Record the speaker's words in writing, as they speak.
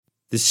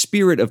The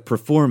spirit of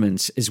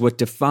performance is what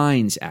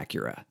defines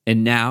Acura.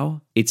 And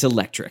now, it's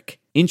electric.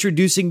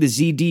 Introducing the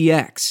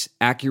ZDX,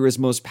 Acura's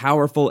most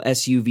powerful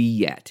SUV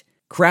yet.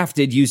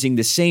 Crafted using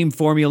the same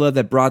formula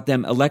that brought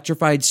them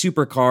electrified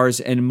supercars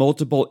and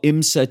multiple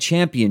IMSA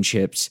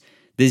championships,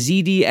 the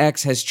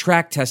ZDX has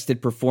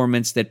track-tested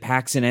performance that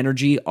packs an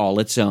energy all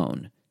its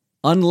own.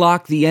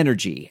 Unlock the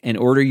energy and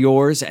order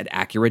yours at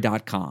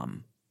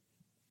Acura.com.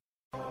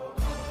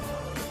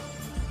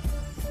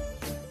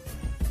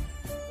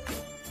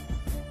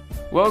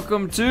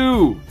 Welcome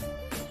to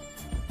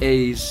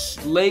a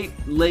late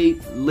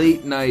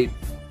night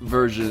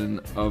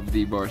version of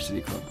the Varsity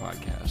Club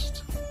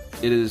podcast.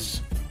 It is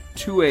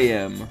 2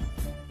 a.m.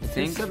 I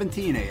think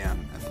 2:17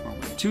 a.m. at the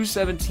moment.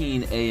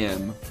 2:17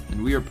 a.m.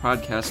 and we are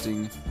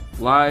podcasting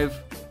live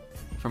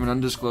from an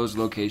undisclosed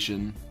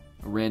location,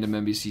 a random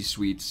NBC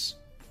Suites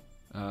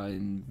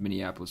in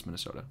Minneapolis,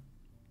 Minnesota.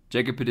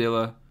 Jacob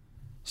Padilla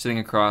sitting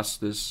across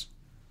this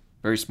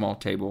very small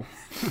table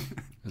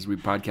as we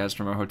podcast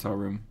from our hotel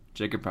room.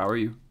 Jacob, how are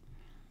you?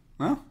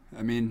 Well,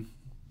 I mean,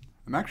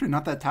 I'm actually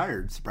not that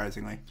tired,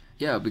 surprisingly.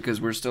 Yeah,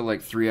 because we're still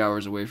like 3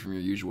 hours away from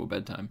your usual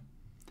bedtime.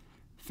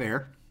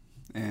 Fair.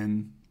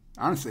 And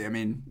honestly, I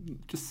mean,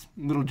 just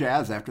a little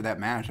jazz after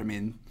that match. I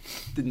mean,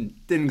 didn't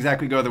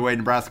exactly go the way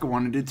Nebraska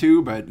wanted it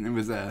to, but it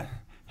was a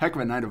heck of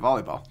a night of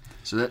volleyball.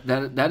 So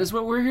that is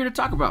what we're here to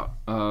talk about.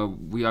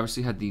 We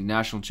obviously had the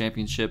national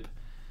championship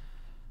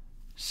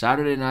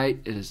Saturday night.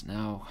 It is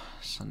now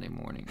Sunday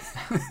morning.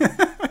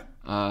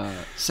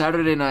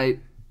 Saturday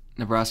night,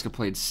 Nebraska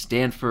played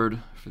Stanford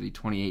for the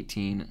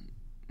 2018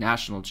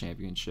 national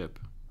championship.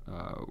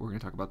 We're going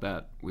to talk about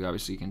that. We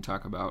obviously can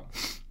talk about,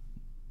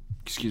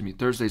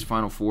 Thursday's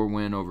Final Four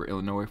win over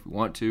Illinois if we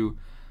want to.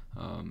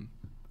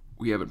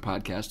 We haven't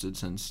podcasted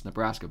since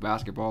Nebraska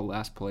basketball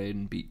last played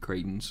and beat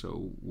Creighton,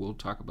 so we'll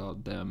talk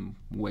about them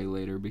way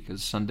later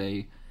because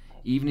Sunday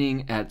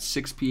evening at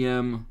 6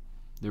 p.m.,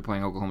 they're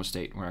playing Oklahoma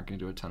State. We're not going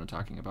to do a ton of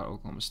talking about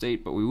Oklahoma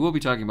State, but we will be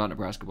talking about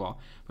Nebraska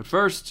ball. But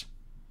first,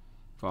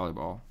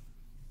 volleyball.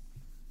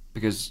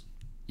 Because,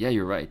 yeah,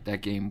 you're right.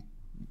 That game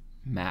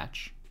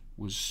match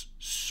was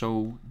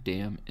so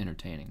damn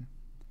entertaining.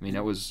 I mean,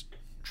 that was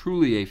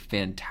truly a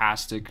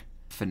fantastic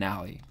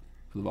finale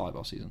for the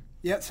volleyball season.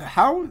 Yeah, so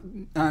how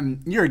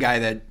you're a guy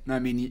that, I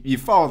mean, you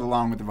followed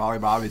along with the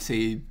volleyball,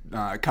 obviously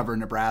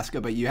covering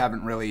Nebraska, but you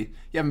haven't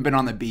been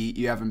on the beat,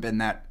 you haven't been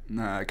that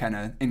kind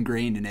of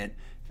ingrained in it.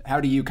 How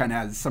do you kind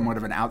of, as somewhat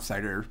of an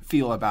outsider,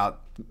 feel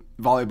about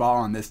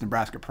volleyball and this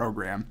Nebraska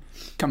program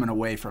coming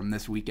away from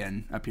this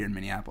weekend up here in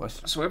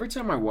Minneapolis? So every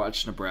time I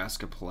watch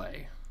Nebraska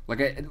play, like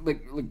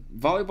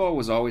volleyball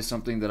was always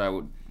something that I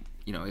would,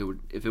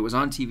 if it was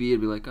on TV,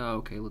 it'd be like, oh,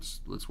 okay,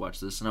 let's watch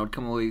this, and I would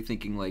come away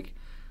thinking like,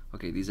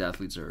 okay, these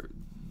athletes are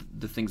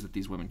the things that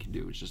these women can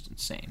do is just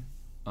insane.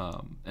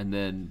 And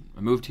then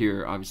I moved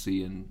here,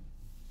 obviously, and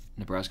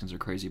Nebraskans are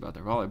crazy about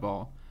their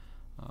volleyball,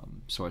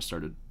 so I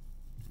started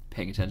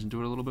paying attention to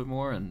it a little bit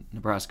more, and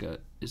Nebraska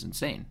is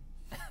insane.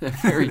 They're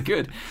very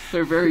good.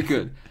 They're very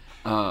good.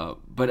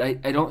 But I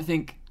don't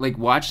think, like,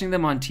 watching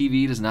them on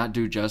TV does not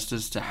do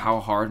justice to how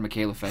hard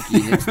Michaela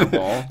Fecke hits the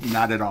ball.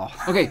 Not at all.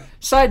 Okay,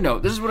 side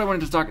note, this is what I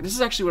wanted to talk. This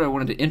is actually what I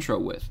wanted to intro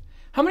with.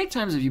 How many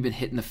times have you been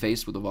hit in the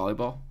face with a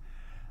volleyball?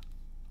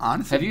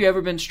 Honestly. Have you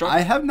ever been struck?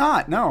 I have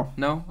not, no.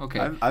 No?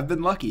 Okay. I've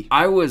been lucky.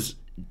 I was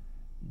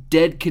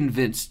dead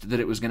convinced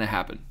that it was going to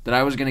happen, that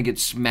I was going to get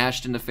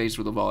smashed in the face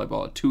with a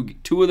volleyball at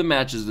two of the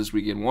matches this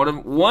weekend.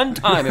 One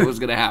time it was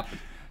going to happen.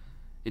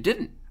 It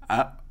didn't.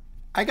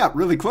 I got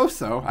really close,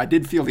 though. I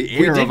did feel the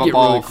air of a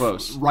ball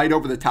right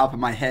over the top of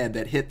my head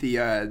that hit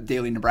the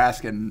Daily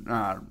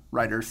Nebraskan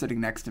writer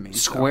sitting next to me.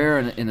 Square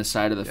in the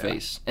side of the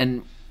face.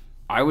 And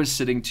I was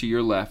sitting to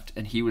your left,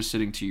 and he was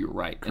sitting to your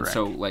right. Correct. And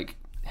so, like,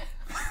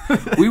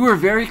 we were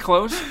very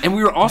close, and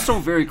we were also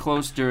very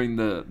close during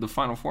the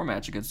Final Four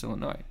match against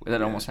Illinois.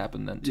 That almost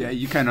happened then, too. Yeah,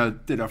 you kind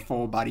of did a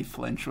full body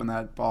flinch when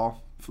that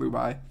ball flew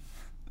by.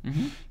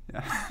 Mm-hmm.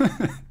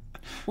 Yeah.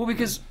 Well,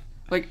 because,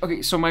 like,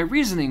 okay, so my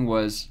reasoning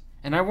was,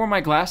 and I wore my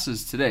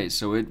glasses today,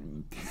 so it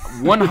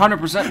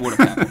 100% would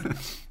have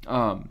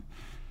happened.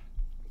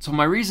 So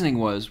my reasoning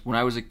was, when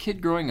I was a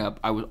kid growing up,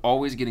 I was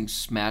always getting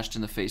smashed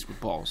in the face with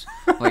balls.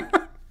 Like,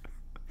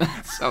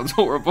 that sounds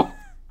horrible.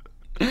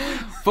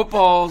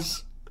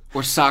 Footballs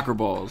or soccer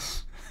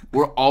balls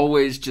were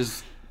always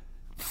just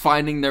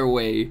finding their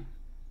way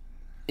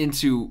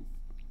into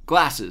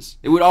glasses.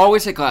 It would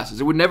always hit glasses.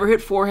 It would never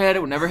hit forehead. It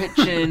would never hit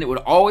chin. It would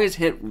always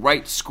hit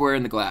right square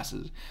in the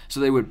glasses. So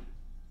they would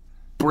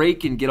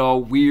break and get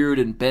all weird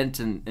and bent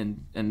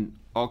and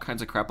all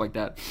kinds of crap like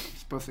that. You're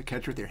supposed to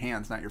catch with your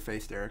hands, not your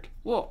face, Derek.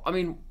 Well, I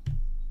mean,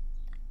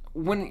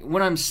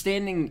 when I'm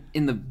standing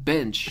in the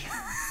bench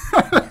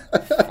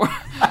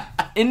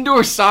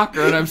indoor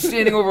soccer and I'm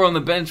standing over on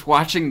the bench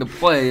watching the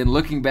play and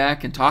looking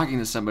back and talking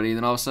to somebody, and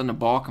then all of a sudden a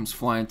ball comes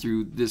flying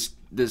through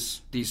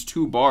these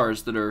two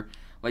bars that are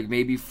like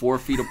maybe 4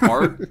 feet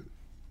apart.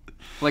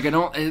 Like,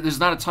 there's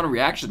not a ton of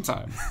reaction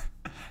time.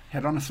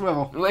 Head on a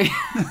swivel. Like,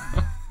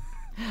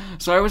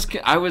 So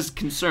I was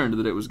concerned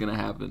that it was going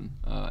to happen.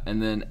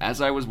 And then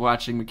as I was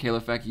watching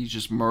Michaela Fecchi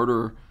just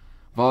murder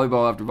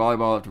volleyball after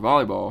volleyball after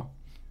volleyball,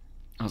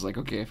 I was like,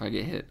 okay, if I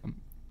get hit, I'm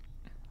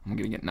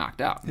going to get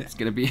knocked out. It's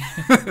going to be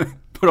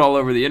put all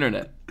over the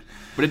internet.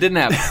 But it didn't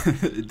happen.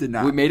 It did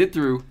not. We made it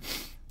through.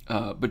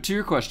 But to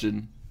your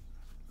question,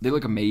 they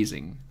look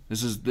amazing.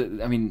 This is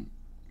I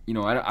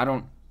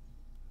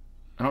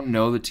don't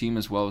know the team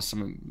as well as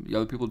some of the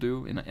other people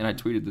do, and I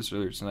tweeted this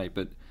earlier tonight,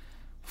 but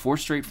 4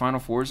 straight Final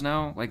Fours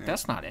now,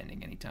 that's not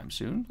ending anytime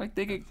soon. Like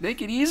they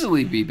could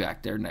easily be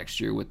back there next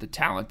year with the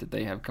talent that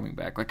they have coming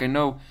back. Like I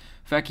know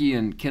Fecchi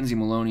and Kenzie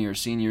Maloney are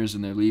seniors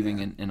and they're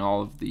leaving, and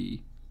all of the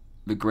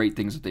great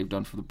things that they've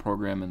done for the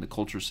program and the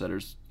culture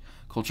setters,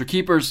 culture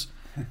keepers.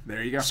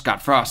 There you go,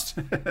 Scott Frost,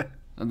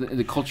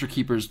 the culture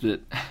keepers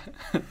that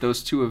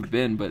those two have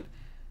been. But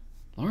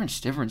Lauren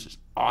Stivrins is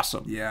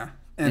awesome. Yeah.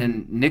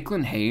 And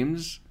Nicklin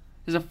Hames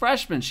is a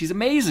freshman. She's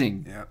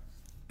amazing. Yeah.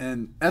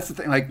 And that's the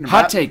thing. Like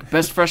hot take: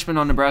 best freshman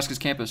on Nebraska's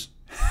campus.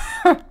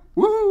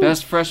 Woo!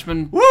 Best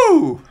freshman.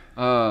 Woo!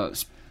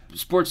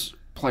 Sportser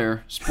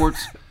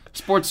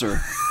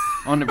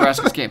on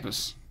Nebraska's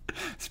campus.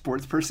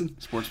 Sports person.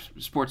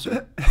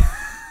 Sportser.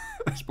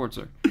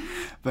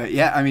 But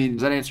yeah, I mean,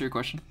 does that answer your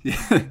question?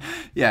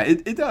 Yeah,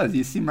 it does.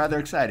 You seem rather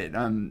excited.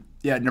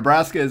 Yeah,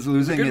 Nebraska is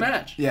losing. It's a good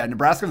match. Yeah,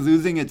 Nebraska is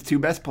losing its 2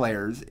 best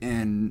players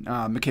in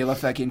Michaela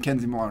Fecchi and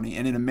Kenzie Maloney.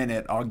 And in a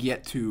minute, I'll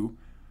get to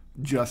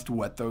just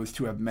what those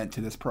 2 have meant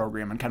to this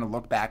program and kind of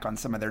look back on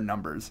some of their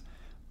numbers.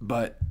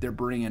 But they're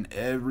bringing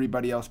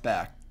everybody else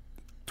back.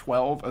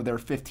 12 of their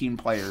 15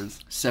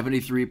 players.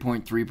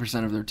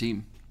 73.3% of their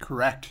team.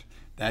 Correct.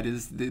 That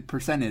is the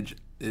percentage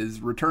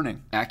is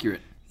returning.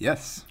 Accurate.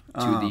 Yes. To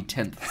the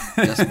 10th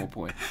decimal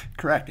point.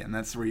 Correct, and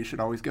that's where you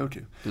should always go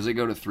to. Does it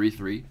go to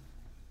 3-3?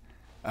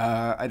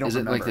 I don't remember. Is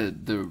it like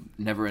the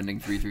never-ending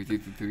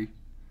 3-3-3-3-3?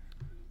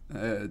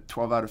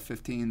 12 out of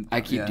 15.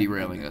 I keep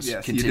derailing us.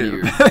 Yes, Continue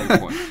you do. your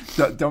point.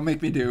 Don't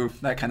make me do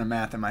that kind of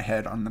math in my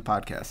head on the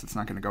podcast. It's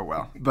not going to go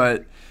well.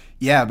 But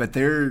yeah,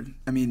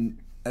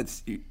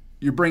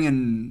 you're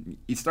bringing.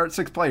 You start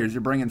 6 players.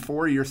 You're bringing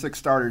 4 of your 6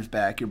 starters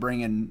back. You're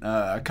bringing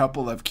a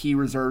couple of key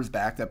reserves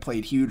back that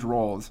played huge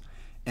roles.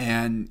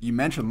 And you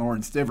mentioned Lauren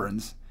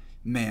Stivrins.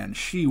 Man,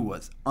 she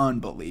was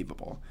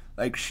unbelievable.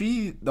 Like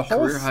the whole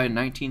career high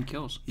 19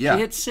 kills. Yeah. She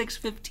hit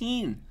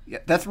 615. Yeah,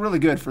 that's really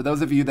good. For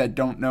those of you that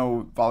don't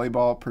know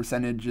volleyball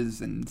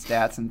percentages and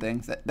stats and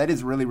things, that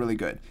is really, really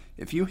good.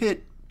 If you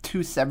hit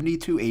 270,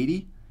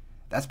 280,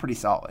 that's pretty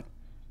solid.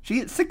 She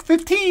hit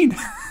 615.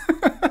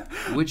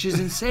 Which is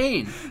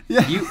insane.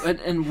 Yeah.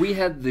 And we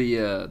had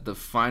the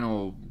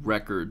final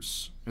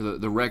records, or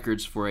the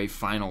records for a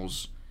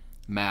finals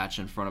match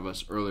in front of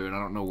us earlier, and I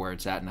don't know where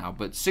it's at now,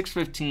 but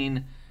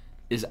 615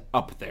 is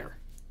up there.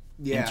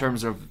 Yeah. In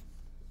terms of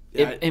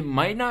it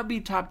might not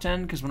be top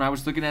 10, because when I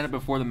was looking at it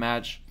before the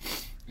match,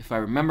 if I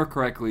remember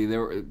correctly,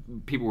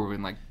 people were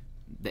in like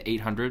the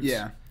 800s.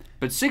 Yeah.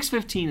 But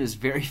 615 is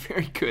very,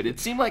 very good. It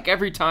seemed like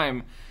every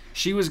time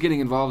she was getting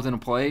involved in a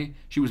play,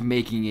 she was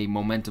making a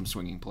momentum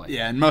swinging play.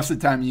 Yeah, and most of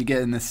the time you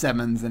get in the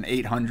 7s and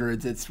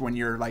 800s, it's when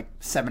you're like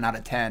 7 out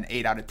of 10,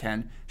 8 out of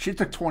 10. She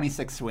took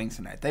 26 swings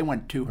tonight. They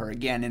went to her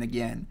again and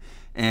again.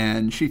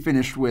 And she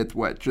finished with,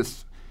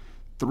 just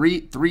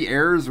three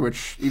errors,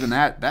 which even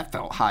that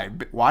felt high.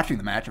 Watching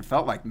the match, it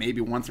felt like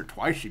maybe once or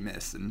twice she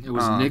missed. And it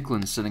was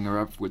Nicklin setting her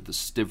up with the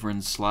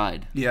Stivrins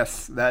slide.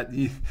 Yes.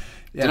 Did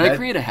I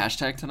create a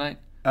hashtag tonight?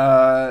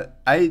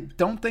 I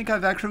don't think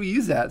I've actually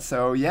used that,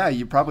 so yeah,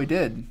 you probably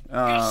did.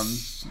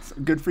 Yes.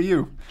 Good for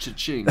you.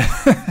 Cha-ching.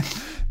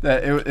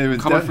 It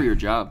was coming for your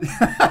job.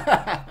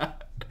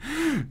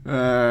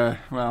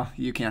 Well,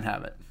 you can't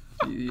have it.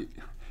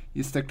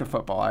 You stick to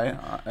football.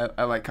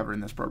 I like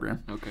covering this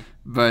program. Okay,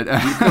 but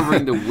you're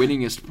covering the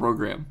winningest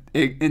program.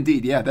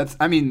 Indeed, yeah.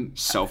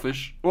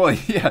 Selfish. Well,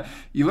 yeah.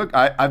 You look.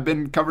 I've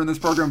been covering this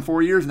program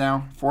 4 years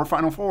now. 4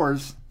 Final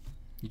Fours.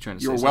 You trying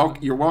to say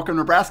something? You're welcome,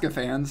 Nebraska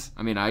fans.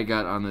 I mean, I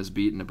got on this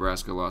beat, and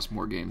Nebraska lost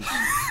more games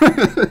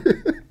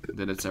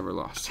than it's ever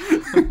lost.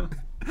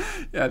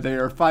 Yeah, they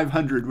are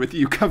 500 with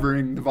you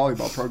covering the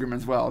volleyball program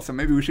as well. So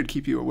maybe we should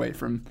keep you away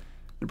from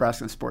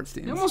Nebraska sports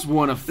teams. They almost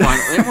won a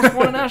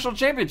national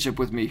championship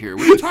with me here.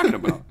 What are you talking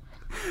about?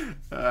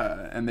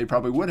 And they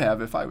probably would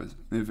have if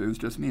it was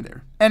just me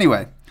there.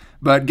 Anyway,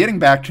 but getting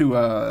back to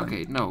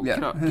okay, no, yeah.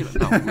 No,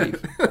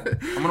 leave.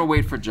 I'm gonna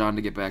wait for John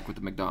to get back with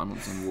the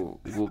McDonald's, and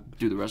we'll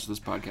do the rest of this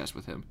podcast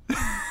with him.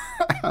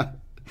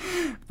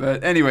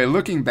 But anyway,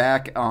 looking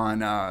back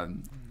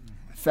on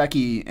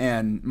Fecchi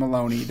and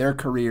Maloney, their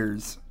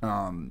careers,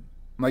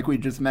 like we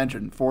just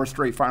mentioned, 4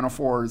 straight Final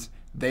Fours.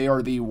 They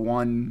are the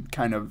one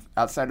kind of,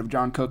 outside of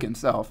John Cook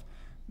himself,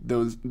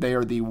 they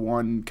are the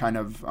one kind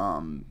of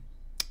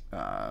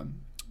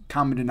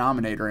common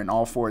denominator in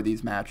all 4 of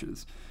these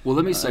matches. Well,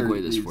 let me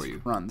segue this for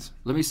you. Runs.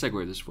 Let me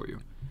segue this for you.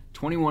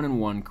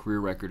 21-1 career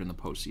record in the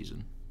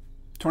postseason.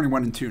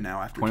 21-2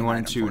 now after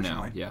 21-2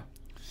 now. Yeah.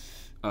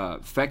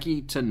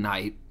 Fecchi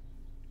tonight,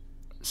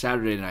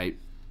 Saturday night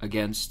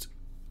against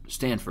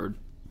Stanford,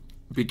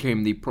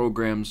 became the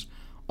program's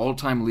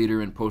all-time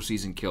leader in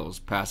postseason kills,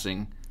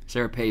 passing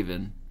Sarah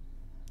Pavin.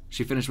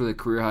 She finished with a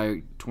career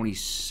high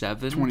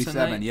 27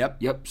 tonight.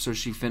 Yep. So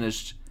she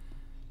finished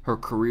her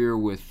career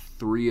with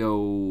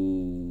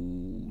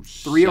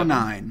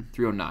 309.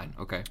 309,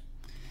 okay.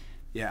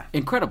 Yeah.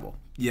 Incredible.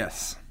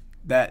 Yes.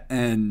 That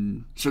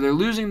and so they're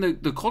losing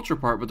the culture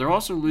part, but they're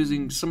also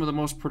losing some of the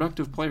most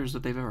productive players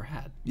that they've ever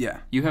had. Yeah.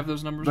 You have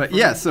those numbers? But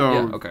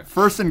okay.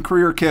 First in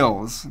career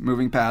kills,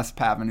 moving past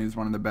Pavin, who's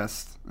one of the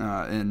best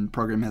in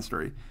program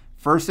history.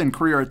 First in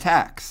career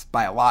attacks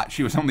by a lot.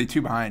 She was only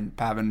 2 behind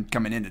Pavin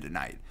coming into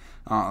tonight.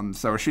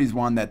 So she's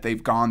one that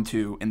they've gone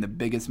to in the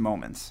biggest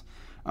moments.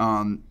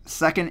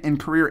 Second in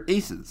career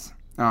aces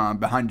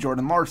behind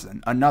Jordan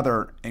Larson,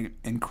 another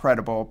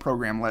incredible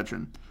program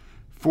legend.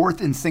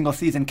 Fourth in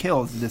single-season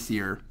kills this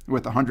year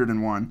with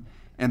 101,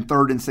 and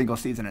third in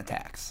single-season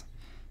attacks.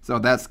 So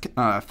that's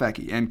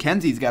Fecky. And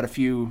Kenzie's got a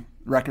few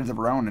records of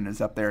her own and is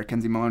up there.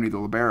 Kenzie Maloney, the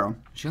libero.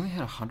 She only had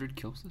 100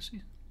 kills this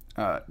season?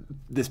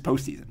 This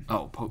postseason.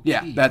 Oh,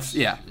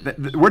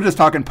 we're just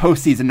talking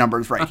postseason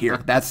numbers right here.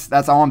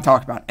 That's all I'm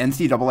talking about.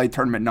 NCAA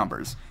tournament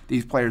numbers.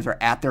 These players are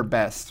at their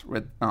best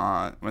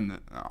on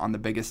the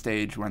biggest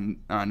stage when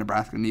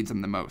Nebraska needs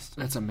them the most.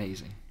 That's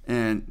amazing.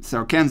 And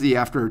so Kenzie,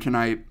 after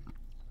tonight,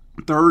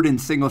 third in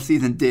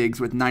single-season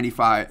digs with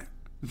 95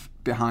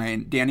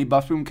 behind Danny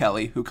Buffboom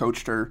Kelly, who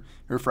coached her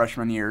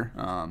freshman year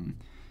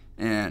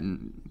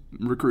and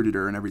recruited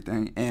her and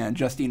everything, and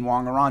Justine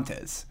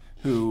Wong-Arantes,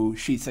 who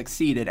she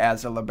succeeded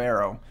as a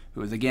libero,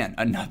 who is, again,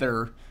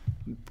 another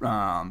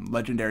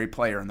legendary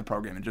player in the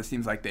program. It just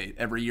seems like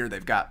every year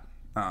they've got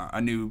a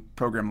new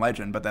program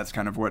legend, but that's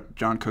kind of what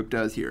John Cook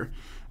does here.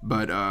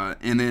 But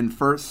and then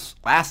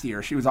last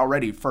year, she was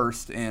already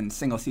first in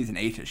single-season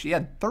aces. She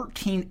had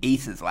 13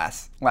 aces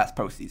last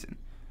postseason,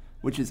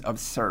 which is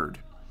absurd.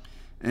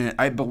 And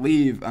I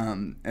believe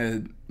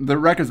the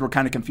records were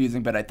kind of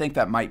confusing, but I think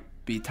that might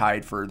be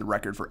tied for the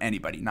record for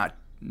anybody, not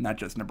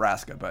just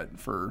Nebraska, but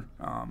for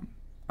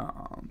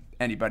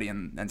anybody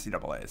in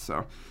NCAA.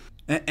 So,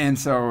 and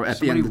so at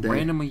the end of the day,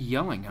 randomly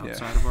yelling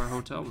outside of our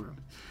hotel room.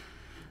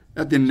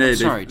 At the end of the day,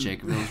 sorry,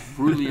 Jacob, I was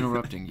rudely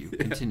interrupting you.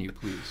 Continue,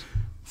 please.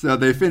 So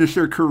they finished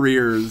their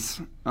careers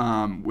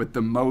with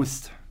the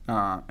most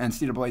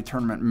NCAA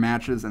tournament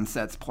matches and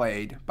sets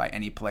played by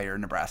any player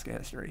in Nebraska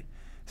history.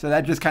 So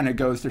that just kind of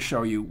goes to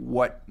show you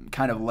what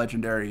kind of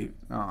legendary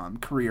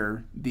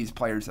career these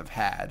players have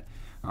had.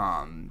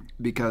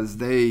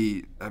 Because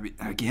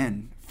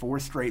again, 4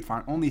 straight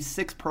finals. Only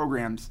 6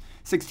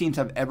 teams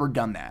have ever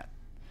done that.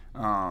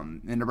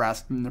 And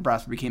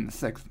Nebraska became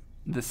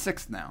the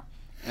sixth now.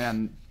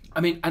 And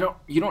I mean,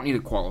 you don't need a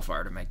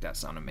qualifier to make that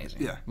sound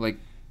amazing. Yeah. Like,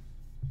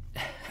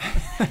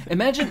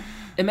 imagine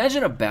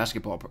a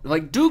basketball.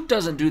 Like, Duke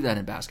doesn't do that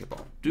in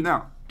basketball.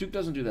 Duke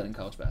doesn't do that in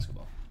college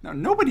basketball. No,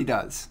 nobody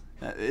does.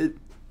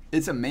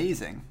 It's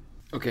amazing.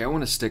 Okay, I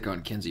want to stick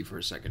on Kenzie for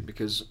a second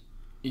because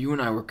you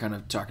and I were kind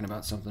of talking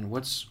about something.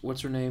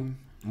 What's her name?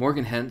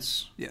 Morgan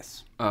Hentz.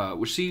 Yes.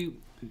 Was she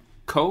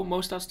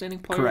most outstanding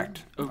player?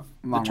 Correct. Of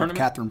Along the tournament? with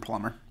Catherine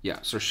Plummer. Yeah,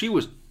 so she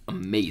was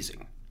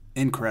amazing.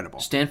 Incredible.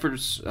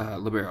 Stanford's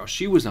libero.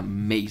 She was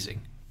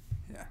amazing.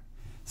 Yeah.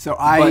 So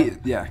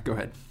go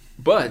ahead.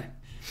 But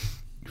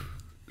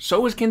so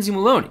was Kenzie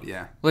Maloney.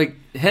 Yeah. Like,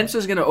 Hentz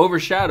is going to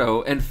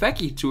overshadow, and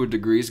Fecky, to a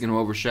degree, is going to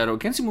overshadow.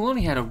 Kenzie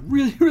Maloney had a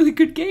really, really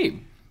good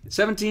game.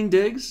 17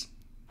 digs,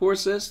 4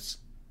 assists.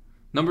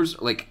 Numbers,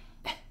 like,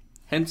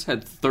 Hentz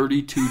had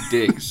 32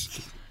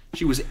 digs.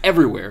 She was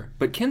everywhere.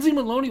 But Kenzie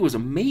Maloney was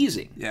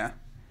amazing. Yeah.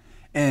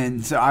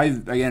 And so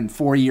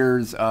 4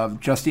 years of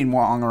Justine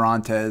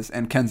Wong-Arantes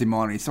and Kenzie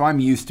Maloney. So I'm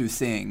used to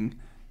seeing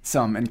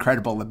some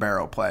incredible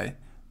libero play.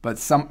 But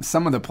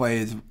some of the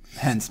plays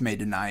Hentz made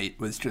tonight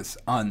was just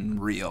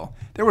unreal.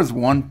 There was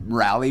one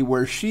rally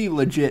where she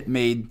legit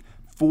made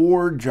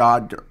 4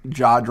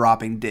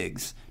 jaw-dropping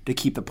digs to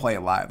keep the play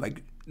alive.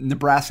 Like,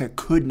 Nebraska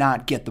could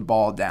not get the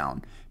ball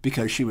down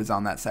because she was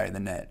on that side of the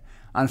net.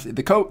 Honestly,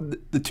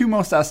 the 2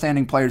 most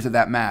outstanding players of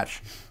that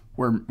match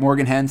were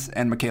Morgan Hentz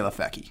and Michaela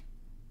Fecky,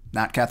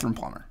 not Catherine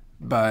Plummer.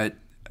 But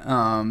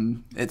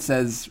it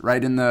says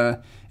right in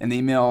the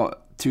email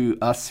to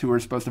us who are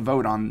supposed to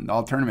vote on the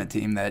all-tournament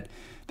team that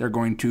they're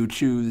going to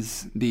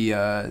choose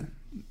a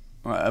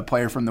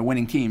player from the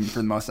winning team for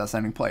the most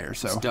outstanding player.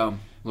 So it's dumb.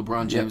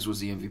 LeBron James was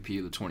the MVP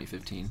of the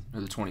 2015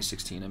 or the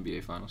 2016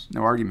 NBA Finals.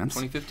 No arguments.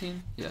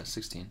 2015? Yeah,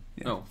 16.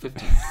 Yeah. No,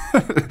 15.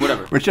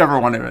 Whatever. Whichever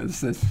one it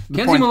is.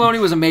 Kenzie Maloney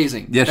was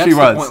amazing. Yes, That's she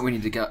was. The point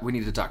we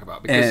need to talk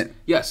about because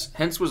yes,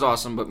 Hentz was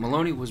awesome, but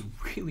Maloney was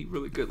really,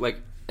 really good. Like,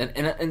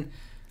 and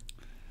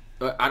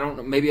I don't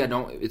know. Maybe I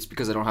don't. It's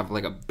because I don't have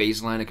like a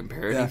baseline to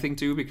compare anything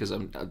to because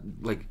I'm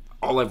like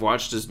all I've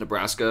watched is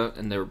Nebraska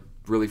and they're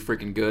really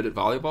freaking good at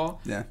volleyball.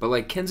 Yeah. But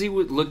like Kenzie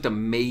looked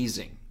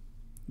amazing.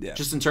 Yeah.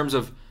 Just in terms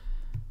of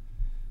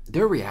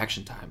their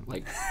reaction time.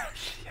 Like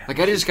I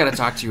just got to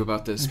talk to you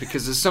about this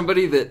because as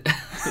somebody that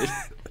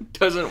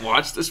doesn't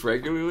watch this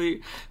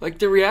regularly, like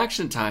the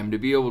reaction time to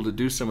be able to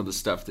do some of the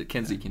stuff that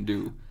Kenzie can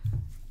do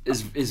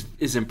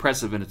is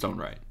impressive in its own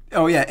right.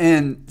 Oh yeah,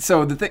 and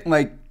so the thing,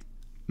 like,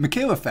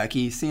 Michaela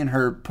Fecky, seeing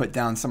her put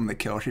down some of the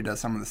kills, she does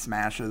some of the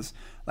smashes,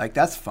 like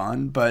that's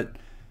fun, but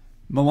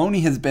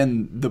Maloney has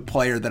been the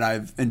player that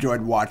I've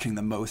enjoyed watching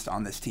the most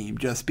on this team,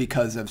 just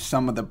because of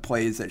some of the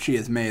plays that she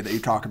has made that you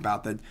talk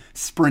about, the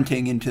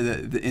sprinting into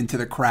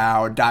the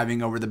crowd,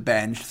 diving over the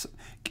bench,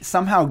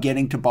 somehow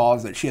getting to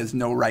balls that she has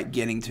no right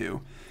getting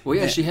to. Well,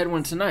 yeah, she had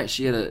one tonight.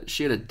 She had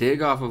a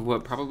dig off of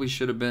what probably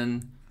should have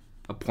been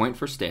a point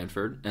for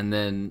Stanford, and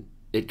then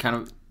it kind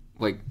of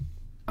like,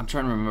 I'm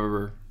trying to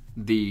remember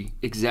the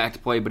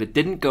exact play, but it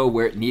didn't go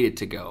where it needed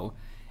to go,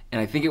 and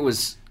I think it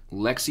was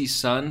Lexi's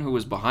son who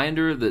was behind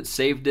her that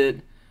saved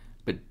it,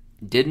 but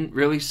didn't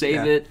really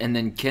save it, and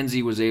then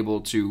Kenzie was able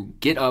to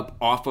get up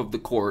off of the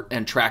court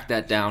and track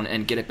that down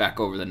and get it back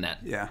over the net.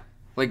 Yeah.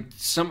 Like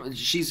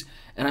she's,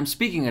 and I'm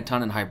speaking a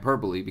ton in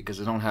hyperbole because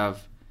I don't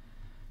have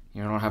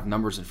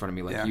numbers in front of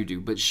me like you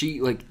do, but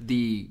she, like,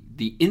 the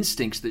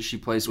instincts that she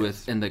plays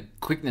with and the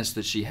quickness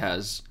that she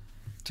has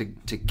to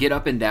get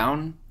up and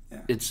down.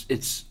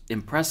 It's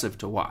impressive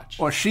to watch.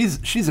 Well, she's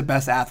the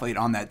best athlete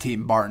on that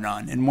team, bar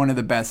none, and one of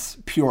the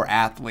best pure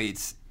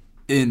athletes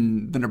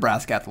in the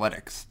Nebraska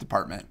athletics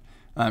department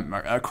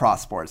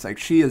across sports. Like,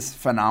 she is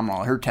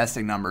phenomenal. Her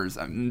testing numbers,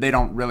 they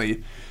don't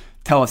really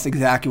tell us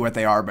exactly what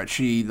they are, but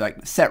she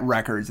like set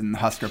records in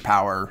Husker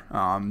Power,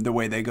 the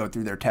way they go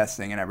through their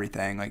testing and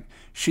everything. Like,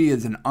 she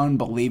is an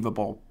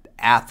unbelievable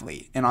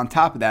athlete, and on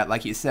top of that,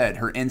 like you said,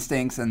 her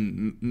instincts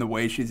and the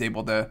way she's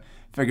able to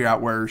figure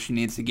out where she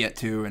needs to get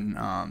to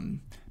and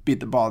beat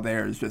the ball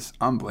there is just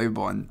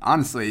unbelievable. And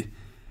honestly,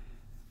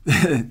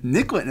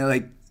 Nicklin,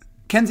 like,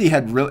 Kenzie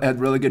had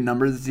really good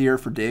numbers this year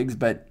for digs,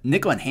 but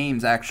Nicklin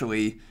Hames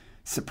actually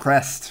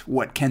suppressed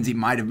what Kenzie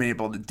might have been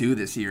able to do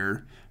this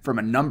year from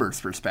a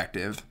numbers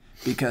perspective,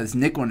 because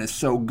Nicklin is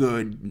so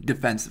good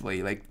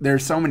defensively. Like,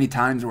 there's so many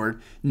times where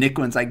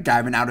Nicklin's like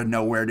diving out of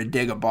nowhere to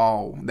dig a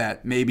ball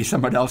that maybe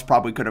someone else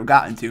probably could have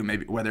gotten to,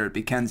 maybe whether it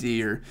be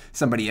Kenzie or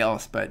somebody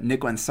else. But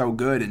Nicklin's so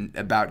good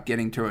about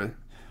getting to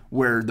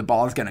where the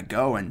ball is going to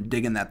go and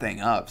digging that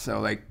thing up. So,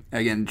 like,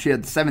 again, she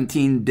had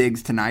 17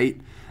 digs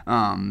tonight,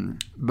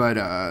 but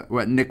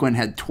Nicklin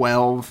had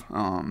 12.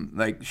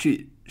 Like,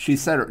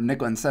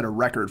 Nicklin set a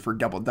record for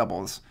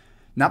double-doubles,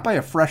 not by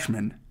a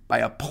freshman, by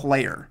a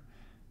player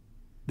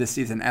this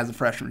season as a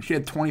freshman. She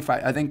had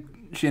 25. I think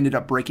she ended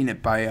up breaking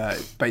it by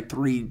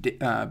three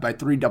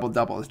double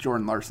doubles,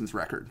 Jordan Larson's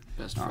record.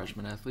 Best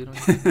freshman athlete on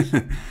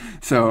campus.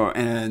 So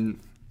and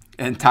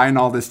tying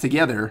all this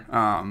together,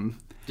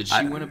 did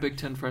she win a Big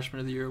Ten Freshman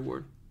of the Year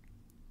award?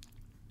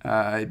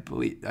 I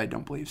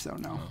don't believe so.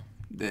 No. Oh.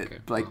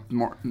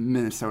 More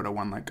Minnesota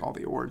won like all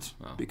the awards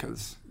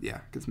because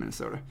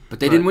Minnesota. But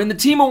they didn't win the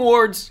team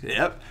awards.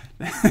 Yep.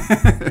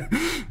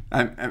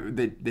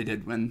 They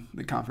did win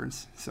the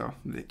conference, so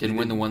they didn't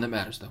win the one that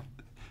matters though.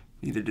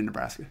 Neither did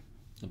Nebraska.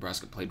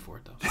 Nebraska played for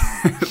it though.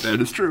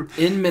 That is true.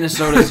 In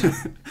Minnesota's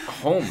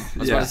home. I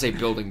was about to say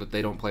building, but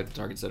they don't play at the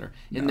Target Center.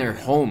 In their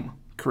home.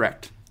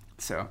 Correct.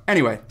 So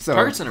anyway,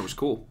 Target Center was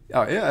cool.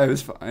 Oh yeah, it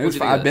was fun. It was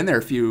fun. I've been there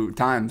a few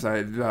times.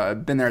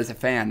 I've been there as a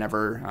fan,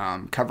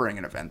 never covering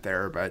an event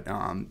there. But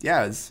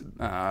it's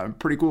a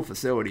pretty cool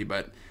facility.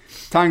 But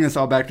tying this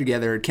all back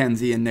together,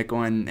 Kenzie and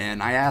Nicklin,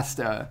 and I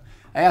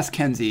asked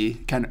Kenzie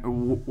kind of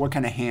what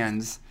kind of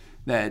hands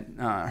that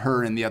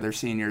her and the other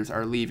seniors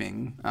are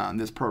leaving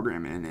this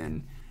program in,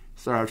 and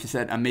so she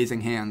said,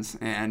 "Amazing hands."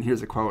 And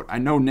here's a quote: "I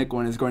know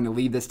Nicklin is going to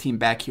lead this team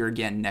back here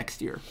again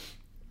next year.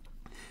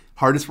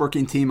 Hardest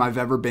working team I've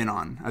ever been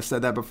on. I've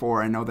said that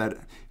before. I know that if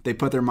they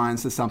put their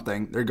minds to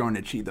something, they're going to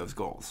achieve those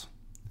goals."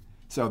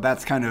 So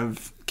that's kind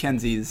of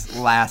Kenzie's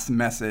last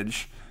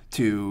message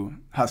to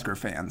Husker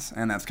fans.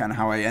 And that's kind of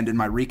how I ended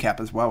my recap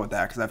as well with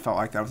that, because I felt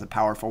like that was a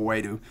powerful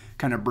way to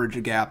kind of bridge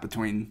a gap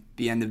between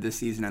the end of this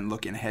season and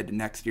looking ahead to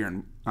next year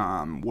and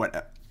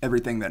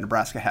everything that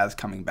Nebraska has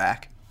coming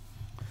back.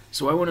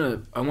 So I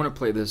want to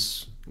play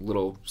this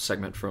little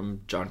segment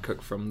from John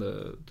Cook from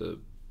the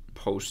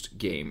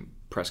post-game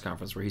press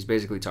conference where he's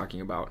basically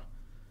talking about,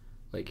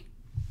 like,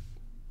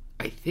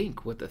 I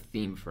think what the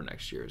theme for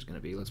next year is going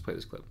to be. Let's play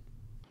this clip.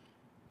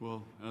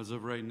 Well, as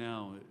of right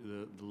now,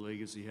 the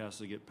legacy has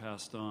to get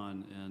passed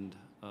on, and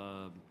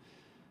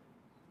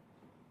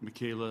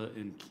Michaela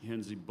and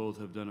Kenzie both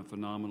have done a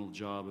phenomenal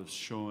job of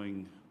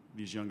showing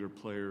these younger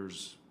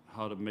players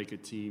how to make a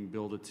team,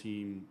 build a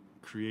team,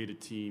 create a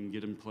team,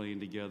 get them playing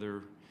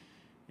together,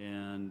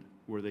 and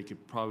where they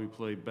could probably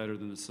play better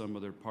than the sum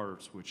of their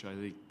parts, which I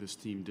think this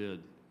team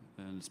did,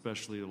 and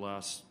especially the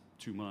last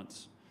 2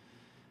 months.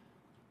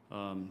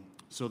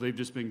 So they've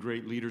just been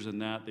great leaders in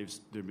that.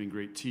 They've been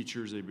great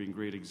teachers. They've been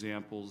great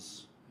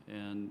examples.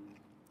 And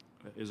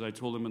as I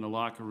told them in the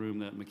locker room,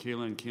 that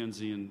Michaela and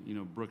Kenzie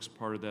and Brooks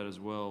part of that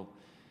as well,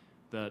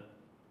 that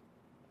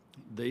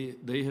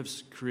they have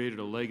created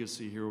a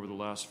legacy here over the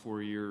last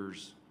 4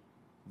 years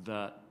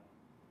that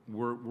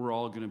we're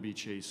all going to be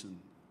chasing.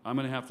 I'm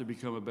going to have to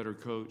become a better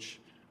coach.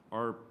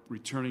 Our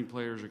returning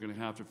players are going to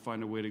have to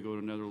find a way to go to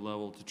another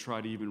level to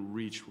try to even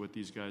reach what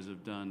these guys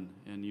have done.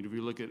 And if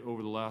you look at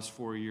over the last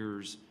 4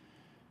 years,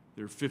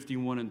 they're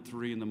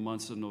 51-3 in the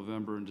months of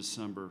November and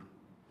December.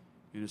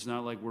 And it's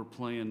not like we're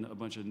playing a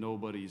bunch of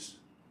nobodies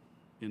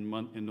in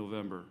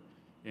November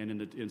and in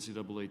the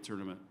NCAA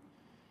tournament.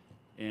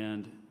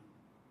 And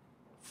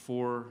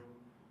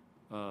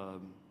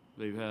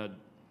they've had,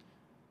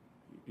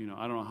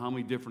 I don't know how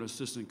many different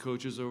assistant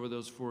coaches over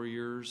those 4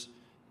 years.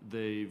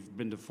 They've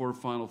been to 4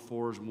 Final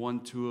Fours, won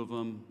 2 of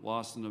them,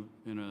 lost in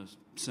a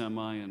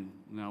semi, and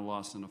now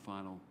lost in a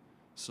final.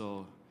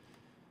 So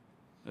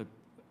it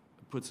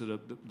puts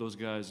those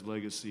guys'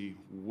 legacy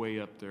way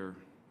up there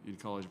in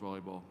college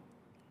volleyball.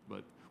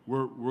 But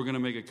we're going to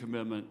make a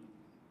commitment.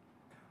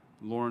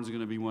 Lauren's going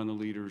to be one of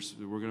the leaders.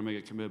 We're going to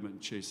make a commitment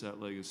and chase that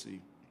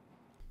legacy.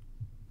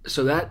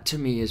 So that to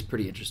me is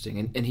pretty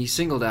interesting, and he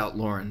singled out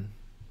Lauren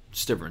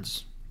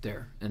Stivrins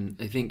there, and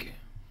I think,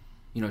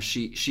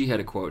 she had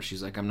a quote.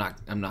 She's like, I'm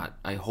not.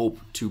 I hope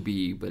to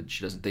be, but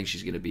she doesn't think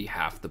she's going to be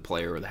half the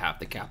player or half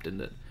the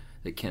captain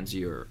that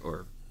Kenzie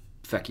or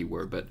Fecky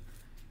were. But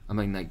I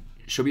mean, like,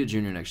 she'll be a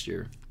junior next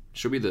year.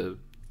 She'll be the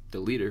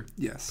leader.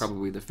 Yes,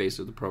 probably the face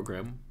of the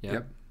program. Yeah.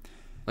 Yep.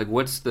 Like,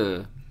 what's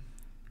the?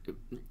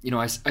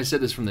 I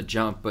said this from the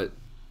jump, but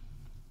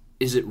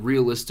is it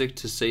realistic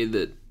to say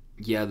that?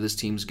 Yeah, this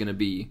team's going to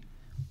be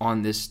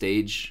on this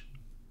stage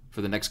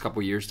for the next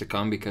couple years to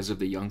come because of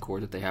the young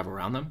core that they have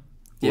around them?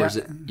 Or is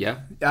it? Yeah,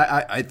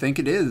 I think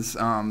it is.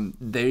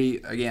 They're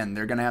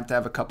going to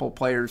have a couple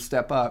players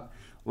step up.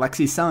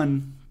 Lexi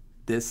Sun,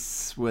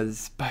 this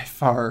was by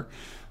far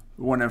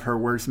one of her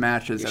worst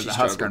matches as a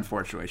Husker.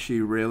 Unfortunately,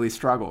 she really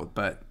struggled.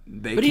 But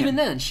even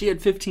then, she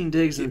had 15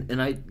 digs,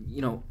 and I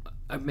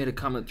made a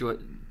comment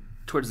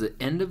towards the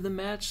end of the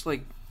match,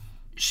 like.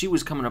 She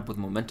was coming up with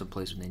momentum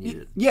plays when they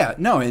needed it. Yeah,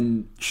 no,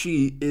 and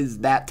she is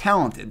that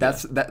talented.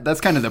 That's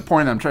kind of the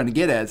point I'm trying to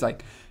get at. It's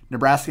like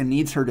Nebraska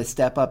needs her to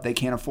step up. They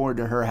can't afford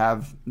to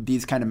have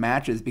these kind of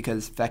matches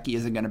because Fecky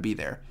isn't going to be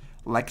there.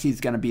 Lexi's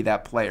going to be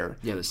that player.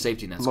 Yeah, the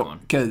safety net's gone.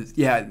 Because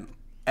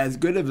as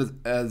good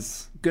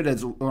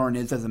as Lauren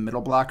is as a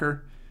middle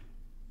blocker,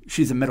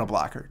 she's a middle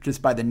blocker.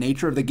 Just by the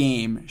nature of the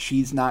game,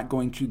 she's not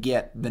going to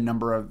get the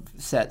number of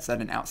sets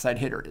that an outside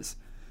hitter is.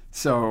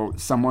 So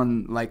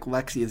someone like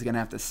Lexi is going to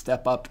have to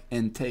step up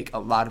and take a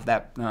lot of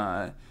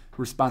that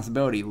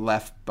responsibility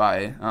left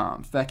by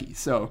Fecky.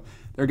 So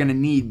they're going to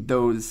need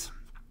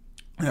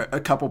a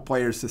couple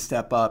players to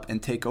step up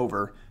and take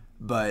over.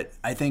 But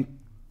I think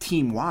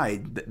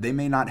team-wide, they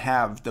may not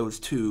have those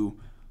 2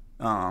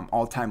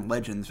 all-time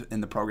legends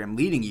in the program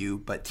leading you,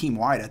 but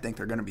team-wide, I think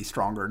they're going to be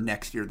stronger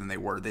next year than they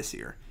were this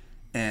year.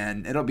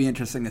 And it'll be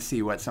interesting to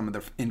see what some of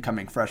the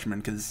incoming freshmen,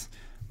 because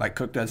like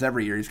Cook does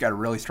every year, he's got a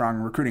really strong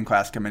recruiting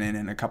class coming in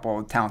and a couple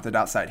of talented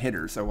outside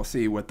hitters. So we'll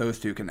see what those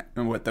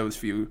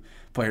few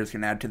players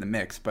can add to the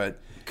mix. But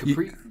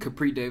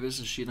Capri Davis,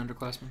 is she an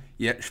underclassman?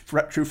 Yeah,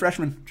 true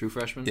freshman. True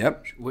freshman.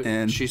 Yep.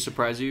 And she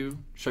surprised you?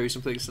 Show you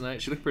some things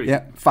tonight? She looked pretty.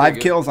 Yeah, 5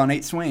 kills on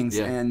 8 swings,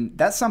 and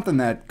that's something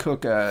that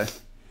Cook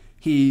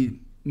he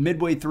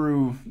midway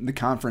through the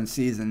conference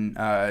season,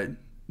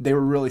 they were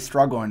really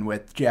struggling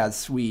with Jazz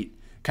Sweet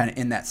kind of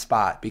in that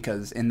spot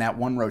because in that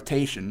one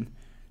rotation.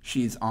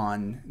 She's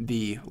on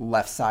the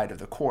left side of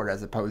the court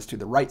as opposed to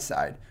the right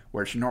side,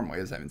 where she normally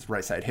is. I mean, it's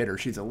right side hitter.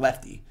 She's a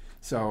lefty.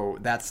 So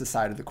that's the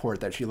side of the court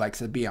that she likes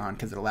to be on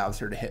because it allows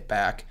her to hit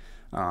back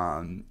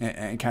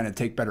and kind of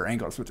take better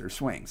angles with her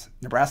swings.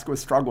 Nebraska was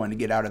struggling to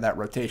get out of that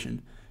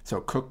rotation. So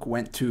Cook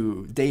went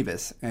to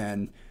Davis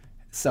and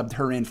subbed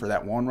her in for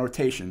that one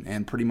rotation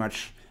and pretty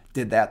much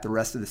did that the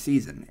rest of the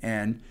season.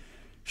 And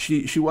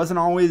she wasn't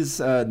always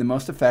the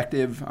most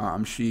effective.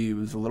 She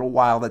was a little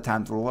wild at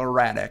times, a little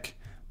erratic.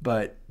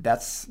 But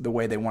that's the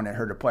way they wanted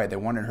her to play. They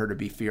wanted her to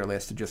be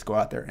fearless, to just go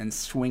out there and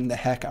swing the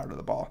heck out of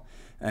the ball.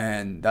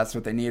 And that's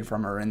what they needed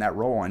from her in that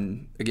role.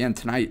 And again,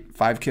 tonight,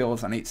 5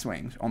 kills on 8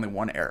 swings, only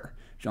 1 error.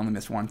 She only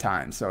missed 1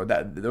 time. So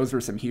those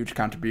were some huge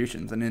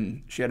contributions. And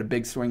then she had a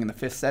big swing in the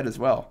 5th set as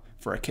well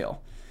for a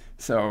kill.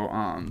 So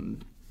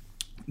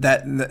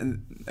that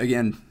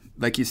again,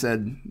 like you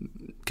said,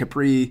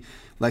 Capri,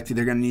 Lexi,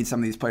 they're going to need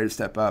some of these players to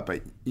step up.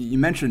 But you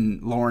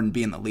mentioned Lauren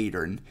being the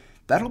leader, and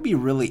that'll be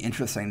really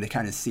interesting to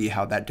kind of see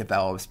how that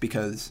develops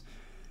because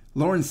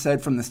Lauren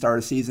said from the start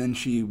of the season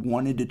she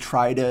wanted to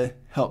try to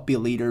help be a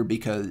leader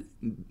because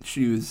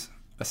she was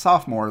a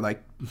sophomore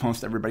like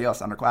most everybody else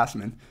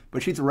underclassmen,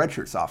 but she's a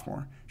redshirt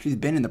sophomore. She's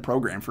been in the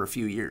program for a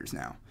few years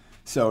now.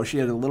 So she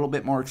had a little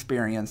bit more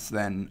experience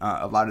than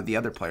a lot of the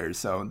other players.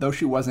 So though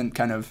she wasn't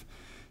kind of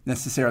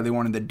necessarily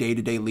one of the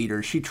day-to-day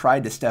leaders, she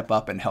tried to step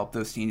up and help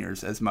those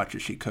seniors as much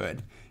as she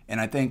could. And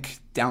I think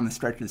down the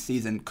stretch of the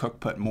season, Cook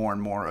put more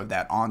and more of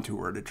that onto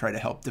her to try to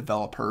help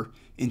develop her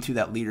into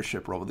that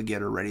leadership role to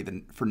get her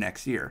ready for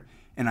next year.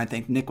 And I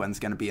think Nicklин's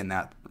going to be in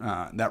that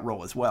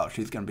role as well.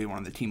 She's going to be one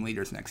of the team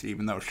leaders next year,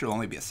 even though she'll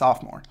only be a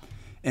sophomore.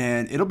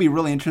 And it'll be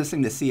really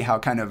interesting to see how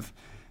kind of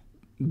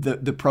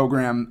the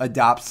program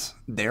adopts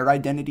their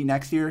identity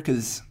next year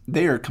because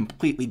they are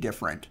completely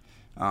different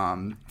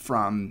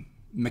from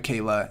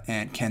Michaela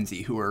and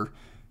Kenzie, who are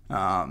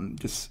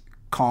just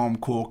calm,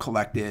 cool,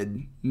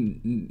 collected,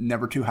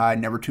 never too high,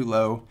 never too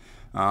low.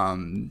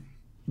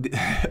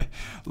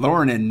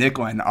 Lauren and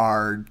Nicklin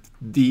are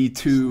the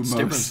two most.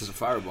 Stivrins is a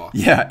fireball.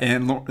 Yeah,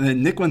 and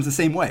Nicklin's the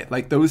same way.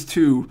 Like those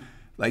two,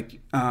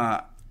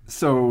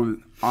 so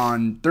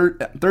on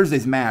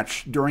Thursday's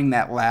match during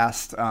that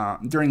last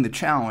during the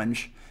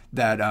challenge,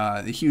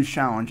 that the huge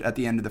challenge at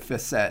the end of the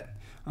fifth set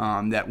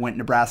that went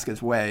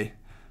Nebraska's way.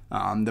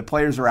 The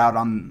players are out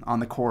on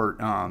the court,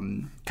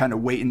 kind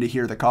of waiting to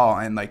hear the call,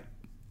 and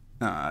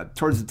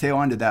towards the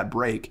tail end of that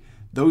break,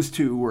 those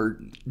two were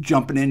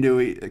jumping into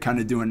it, kind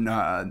of doing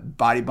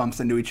body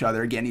bumps into each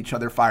other, getting each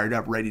other fired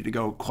up, ready to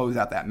go close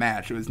out that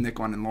match. It was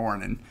Nicklin and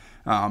Lauren, and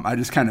I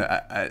just kind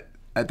of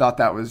I thought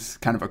that was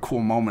kind of a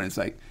cool moment. It's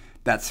like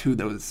that's who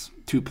those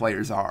two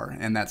players are,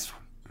 and that's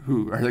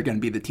who are going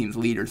to be the team's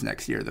leaders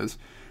next year. Those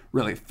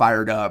really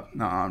fired up,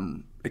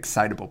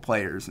 excitable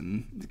players,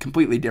 and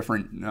completely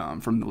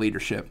different from the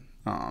leadership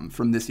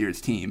from this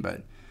year's team.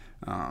 But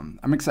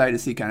I'm excited to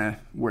see kind of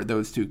where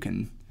those two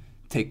can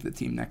take the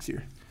team next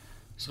year.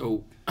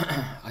 So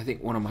I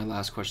think one of my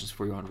last questions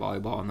for you on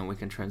volleyball, and then we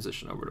can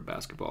transition over to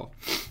basketball.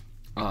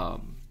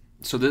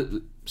 So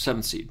the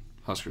 7th seed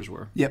Huskers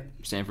were. Yep.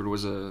 Stanford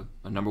was a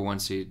number 1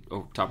 seed,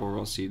 top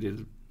overall seed. They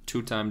were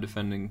 2-time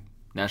defending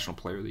National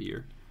Player of the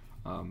Year.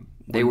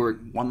 They were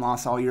one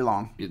loss all year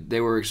long. They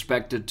were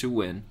expected to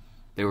win.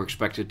 They were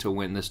expected to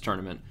win this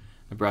tournament.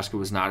 Nebraska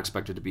was not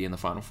expected to be in the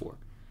Final Four.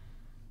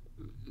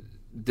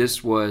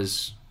 This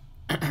was,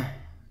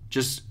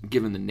 just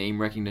given the name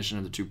recognition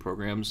of the two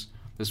programs,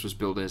 this was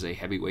billed as a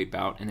heavyweight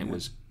bout, and it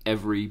was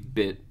every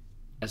bit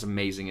as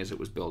amazing as it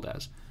was billed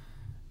as.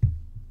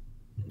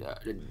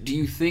 Do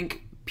you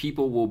think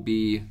people will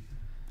be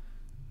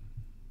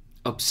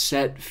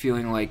upset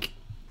feeling like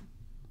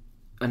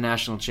a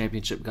national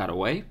championship got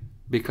away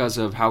because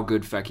of how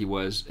good Fecky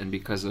was and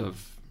because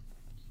of,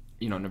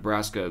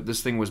 Nebraska?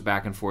 This thing was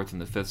back and forth in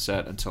the 5th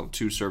set until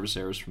 2 service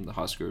errors from the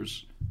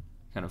Huskers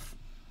kind of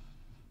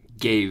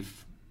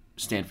gave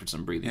Stanford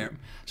some breathing room.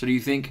 So do you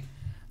think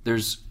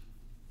there's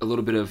a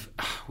little bit of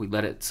we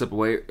let it slip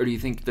away, or do you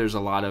think there's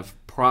a lot of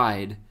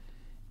pride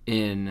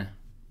in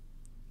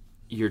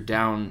you're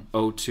down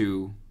 0-2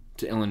 to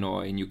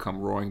Illinois and you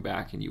come roaring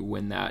back and you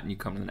win that and you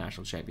come to the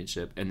national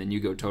championship, and then you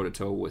go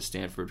toe-to-toe with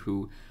Stanford,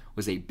 who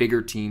was a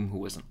bigger team, who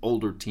was an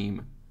older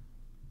team,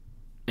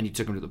 and you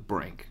took them to the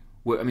brink?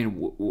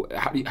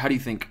 How do you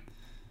think,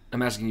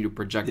 I'm asking you to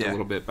project a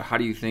little bit, but how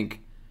do you think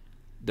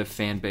the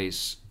fan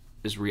base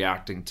is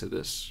reacting to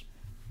this?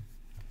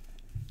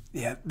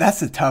 Yeah,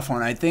 that's a tough one.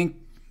 Talking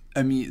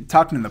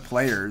to the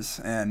players,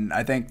 and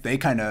I think they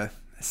kind of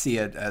see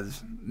it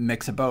as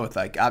mix of both.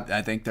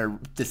 I think they're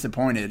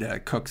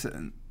disappointed. Cooks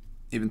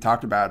even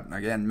talked about,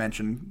 again,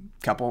 mentioned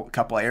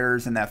couple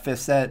errors in that 5th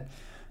set.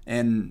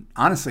 And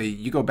honestly,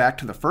 you go back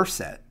to the 1st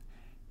set.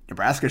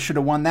 Nebraska should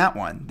have won that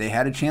one. They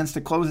had a chance to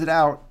close it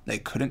out. They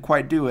couldn't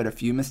quite do it. A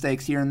few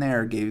mistakes here and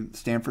there gave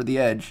Stanford the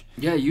edge.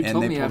 Yeah, you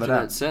told me after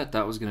that set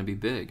that was going to be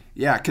big.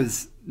 Yeah,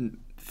 because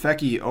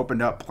Fecky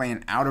opened up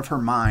playing out of her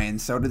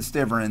mind. So did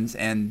Stivrins,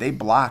 and they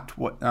blocked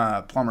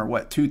Plummer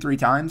 2-3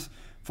 times,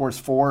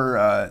 forced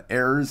 4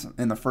 errors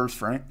in the first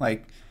frame.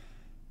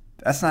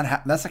 That's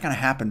not going to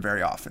happen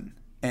very often.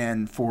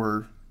 And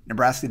for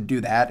Nebraska to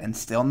do that and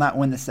still not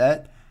win the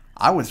set,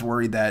 I was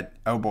worried that,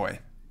 oh boy,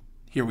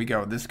 here we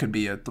go. This could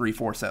be a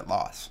 3-4 set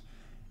loss.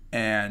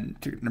 And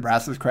to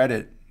Nebraska's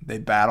credit, they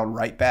battled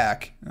right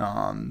back.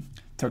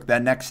 Took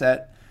that next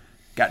set,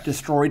 got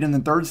destroyed in the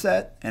 3rd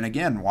set, and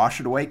again, washed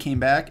it away, came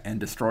back, and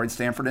destroyed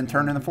Stanford in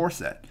turn in the 4th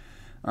set.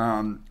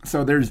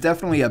 So there's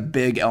definitely a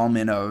big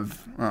element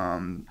of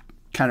kind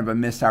of a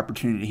missed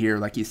opportunity here.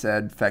 Like you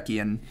said,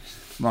 Fecky and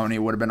Loney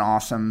would have been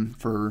awesome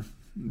for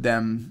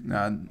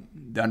them.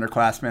 The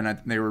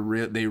underclassmen,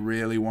 they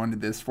really wanted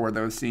this for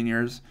those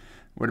seniors.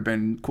 Would have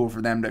been cool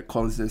for them to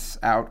close this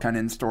out kind of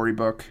in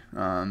storybook,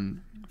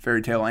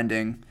 fairy tale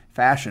ending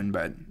fashion,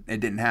 but it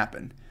didn't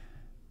happen.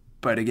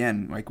 But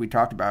again, like we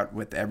talked about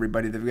with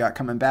everybody that we got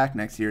coming back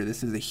next year,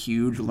 this is a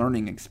huge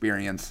learning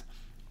experience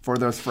for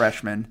those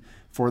freshmen,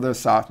 for those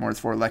sophomores,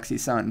 for Lexi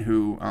Sutton,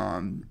 who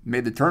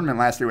made the tournament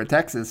last year with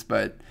Texas,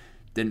 but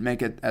didn't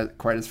make it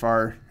quite as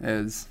far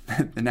as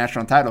the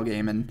national title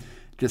game, and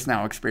just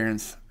now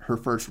experienced her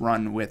first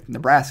run with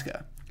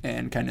Nebraska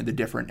and kind of the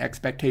different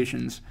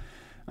expectations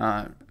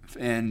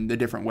and the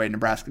different way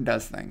Nebraska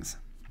does things.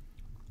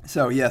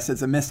 So yes,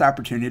 it's a missed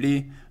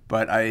opportunity,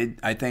 but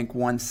I think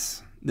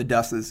once the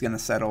dust is going to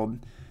settle,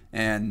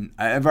 and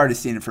I've already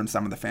seen it from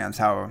some of the fans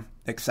how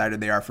excited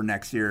they are for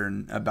next year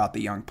and about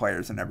the young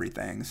players and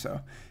everything.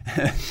 So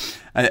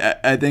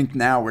I think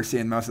now we're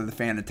seeing most of the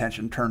fan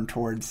attention turn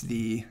towards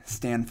the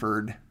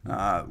Stanford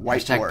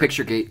whiteboard.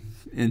 #PictureGate.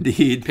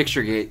 Indeed.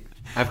 PictureGate.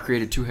 I've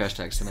created 2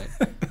 hashtags tonight.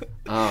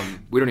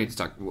 We don't need to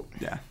talk.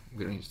 Yeah.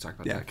 We don't need to talk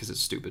about that because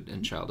it's stupid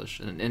and childish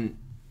and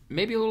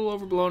maybe a little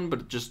overblown,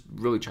 but just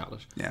really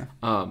childish. Yeah.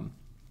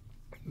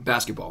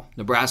 Basketball,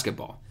 Nebraska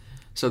ball.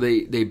 So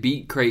they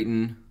beat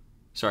Creighton.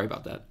 Sorry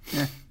about that.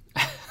 Yeah.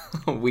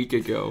 A week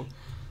ago.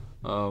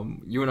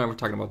 You and I were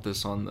talking about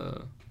this on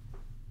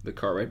the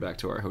car ride back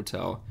to our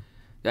hotel.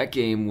 That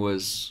game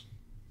was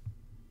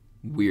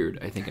weird,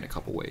 I think, in a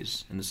couple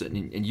ways.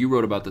 And you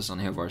wrote about this on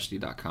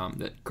Varsity.com,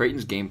 that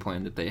Creighton's game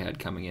plan that they had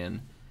coming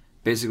in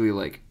basically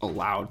like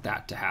allowed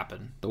that to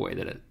happen the way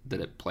that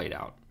it played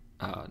out.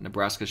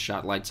 Nebraska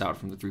shot lights out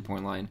from the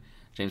 3-point line.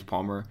 James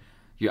Palmer,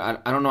 I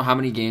don't know how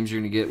many games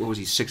you're going to get. What was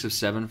he, 6 of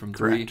 7 from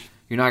 3? Correct.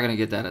 You're not going to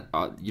get that.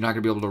 You're not going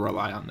to be able to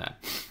rely on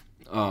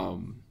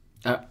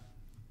that.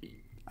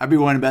 I'd be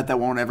willing to bet that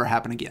won't ever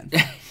happen again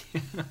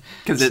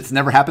because it's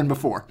never happened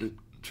before.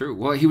 True.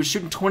 Well, he was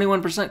shooting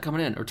 21%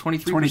 coming in, or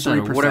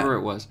 23%, or whatever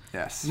it was.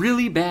 Yes.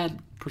 Really bad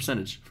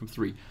percentage from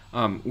 3.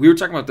 We were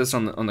talking about this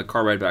on the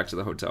car ride back to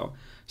the hotel.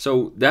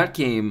 So that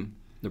game,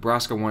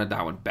 Nebraska wanted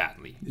that one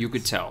badly. You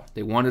could tell.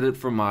 They wanted it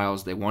for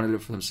Miles. They wanted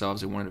it for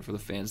themselves. They wanted it for the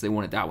fans. They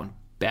wanted that one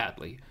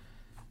badly.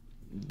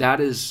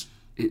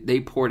 They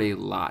poured a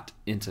lot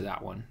into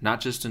that one, not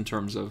just in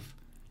terms of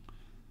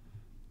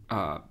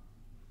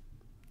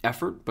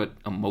effort, but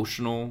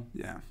emotional.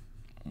 Yeah.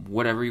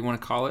 Whatever you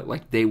want to call it,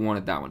 like they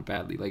wanted that one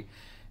badly. Like,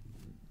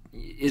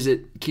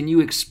 can you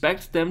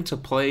expect them to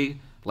play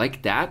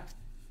like that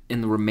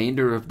in the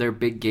remainder of their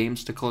big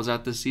games to close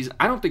out this season?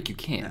 I don't think you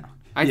can. No.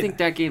 I think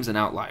that game's an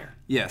outlier.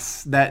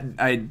 Yes,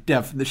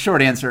 the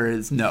short answer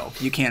is no.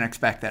 You can't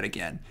expect that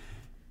again.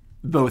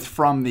 Both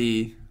from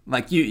the,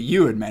 like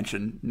you had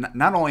mentioned,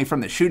 not only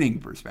from the shooting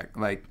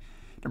perspective, like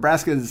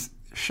Nebraska's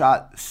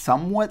shot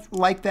somewhat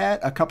like that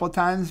a couple of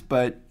times,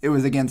 but it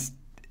was against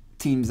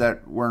teams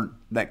that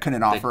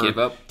couldn't offer. That give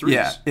up threes.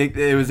 Yeah,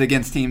 it was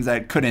against teams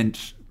that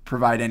couldn't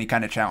provide any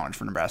kind of challenge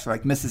for Nebraska.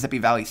 Like Mississippi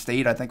Valley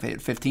State, I think they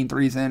had 15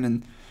 threes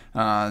in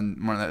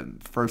one of the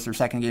first or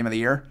second game of the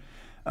year.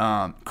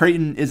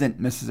 Creighton isn't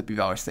Mississippi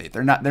Valley State.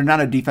 They're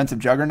not a defensive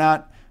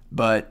juggernaut,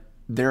 but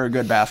they're a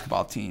good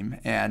basketball team.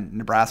 And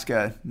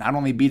Nebraska not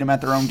only beat them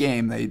at their own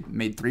game, they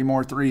made 3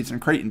 more threes than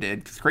Creighton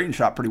did, because Creighton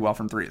shot pretty well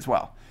from 3 as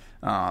well,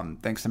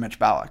 thanks to Mitch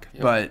Ballack.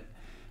 Yep.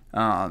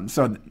 But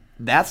so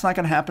that's not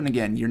going to happen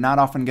again. You're not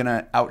often going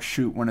to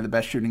outshoot one of the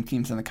best shooting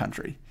teams in the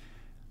country.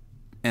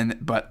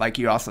 But like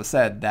you also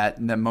said, that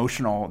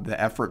the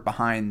effort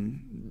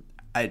behind,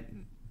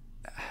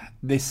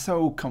 they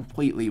so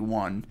completely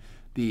won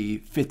the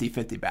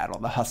 50-50 battle,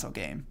 the hustle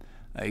game.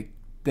 Like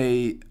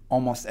they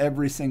almost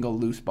every single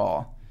loose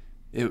ball,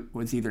 it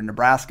was either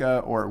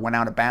Nebraska or it went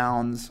out of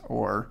bounds,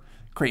 or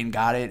Creighton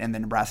got it and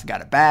then Nebraska got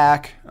it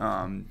back.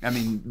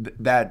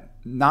 That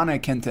Nana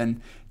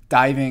Kenton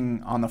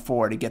diving on the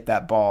floor to get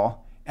that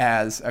ball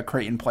as a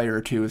Creighton player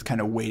or two is kind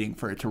of waiting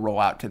for it to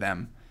roll out to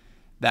them.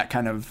 That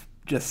kind of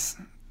that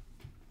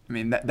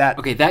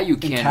you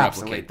can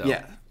replicate though.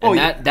 Yeah.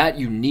 And that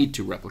you need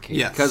to replicate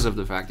because of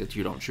the fact that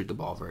you don't shoot the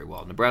ball very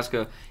well.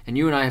 Nebraska, and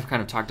you and I have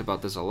kind of talked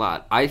about this a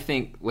lot. I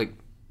think like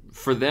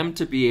for them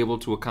to be able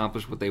to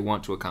accomplish what they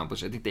want to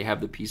accomplish, I think they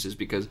have the pieces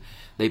because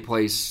they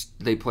play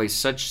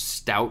such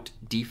stout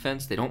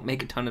defense. They don't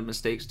make a ton of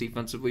mistakes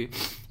defensively,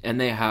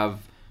 and they have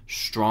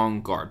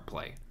strong guard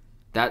play.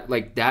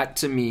 That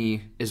to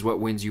me is what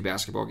wins you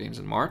basketball games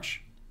in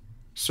March.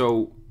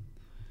 So,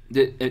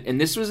 and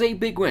this was a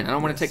big win. I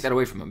don't want to take that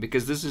away from them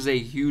because this is a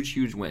huge,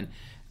 huge win.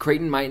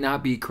 Creighton might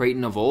not be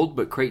Creighton of old,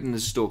 but Creighton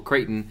is still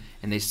Creighton,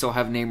 and they still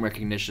have name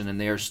recognition, and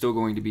they are still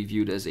going to be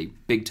viewed as a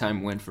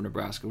big-time win for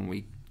Nebraska when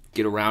we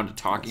get around to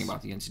talking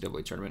about the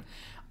NCAA tournament.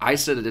 I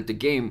said it at the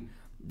game,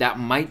 that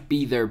might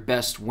be their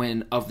best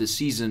win of the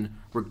season,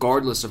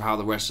 regardless of how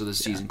the rest of the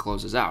season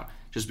closes out,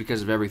 just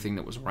because of everything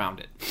that was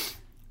around it.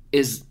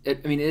 Is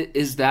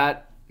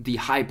that the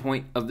high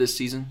point of this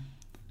season?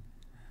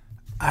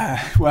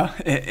 Well,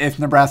 if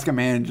Nebraska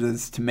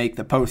manages to make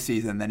the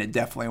postseason, then it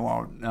definitely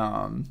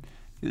won't.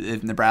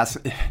 If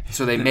Nebraska,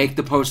 so they make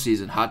the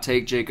postseason. Hot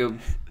take, Jacob.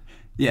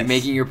 Yes. You're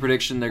making your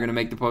prediction they're going to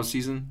make the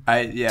postseason.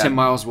 Tim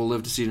Miles will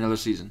live to see another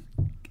season.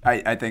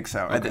 I think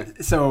so. Okay.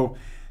 So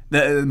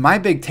my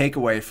big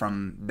takeaway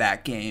from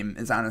that game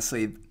is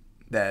honestly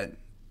that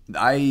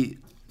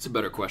It's a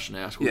better question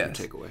to ask. What's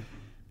your takeaway?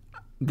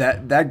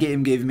 That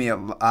game gave me a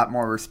lot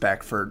more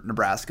respect for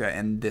Nebraska,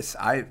 and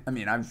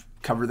I've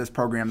covered this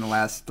program the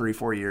last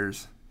 3-4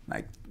 years.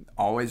 Like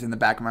always in the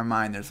back of my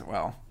mind, it's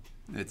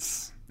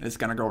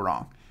going to go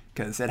wrong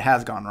because it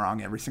has gone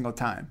wrong every single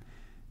time.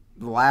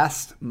 The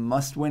last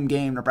must-win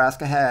game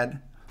Nebraska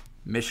had,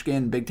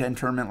 Michigan Big Ten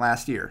tournament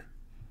last year.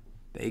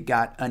 They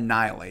got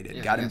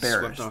annihilated, got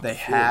embarrassed. They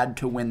had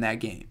to win that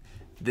game.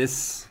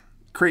 This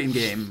Creighton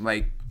game,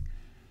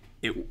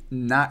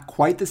 not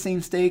quite the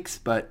same stakes,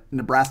 but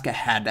Nebraska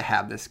had to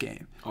have this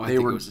game. I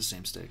think it was the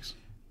same stakes.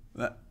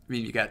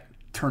 You got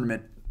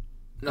tournament.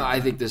 No,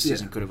 I think this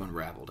season could have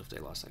unraveled if they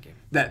lost that game.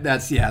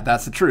 That's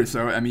the truth.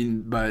 So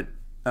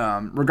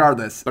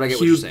regardless, but I get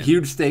what you're saying.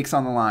 Huge stakes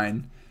on the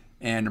line,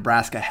 and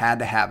Nebraska had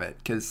to have it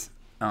because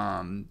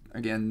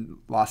again,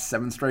 lost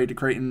 7 straight to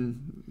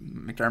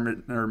Creighton.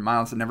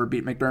 Miles had never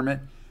beat McDermott,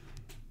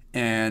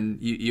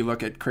 and you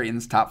look at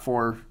Creighton's top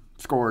 4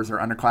 scorers are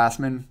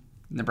underclassmen.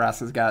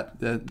 Nebraska's got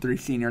the 3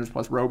 seniors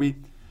plus Roby.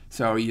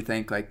 So you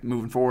think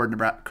moving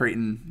forward,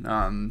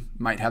 Creighton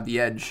might have the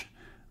edge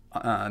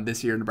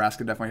this year.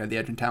 Nebraska definitely had the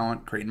edge in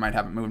talent. Creighton might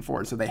have it moving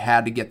forward. So they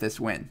had to get this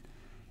win.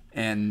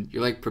 And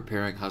You're like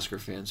preparing Husker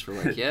fans for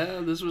like,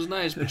 yeah, this was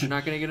nice, but you're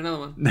not going to get another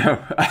one.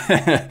 no,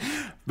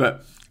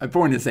 but my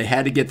point is they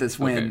had to get this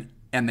win, Okay.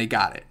 and they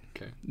got it.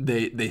 Okay.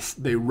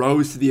 They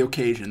rose to the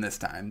occasion this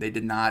time. They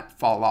did not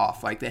fall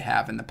off like they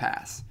have in the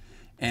past,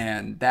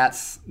 and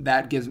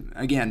that gives,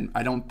 again,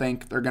 I don't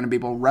think they're going to be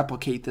able to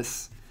replicate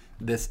this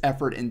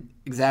effort in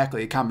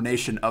exactly a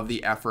combination of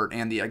the effort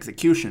and the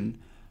execution,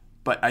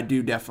 but I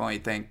do definitely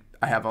think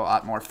I have a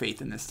lot more faith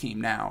in this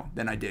team now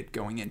than I did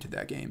going into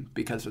that game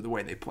because of the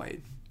way they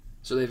played.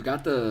 So they've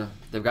got the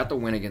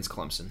win against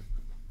Clemson.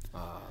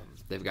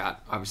 They've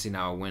got obviously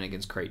now a win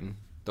against Creighton.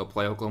 They'll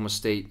play Oklahoma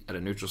State at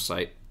a neutral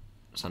site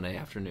Sunday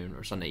afternoon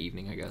or Sunday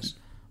evening, I guess.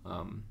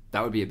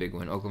 That would be a big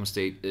win. Oklahoma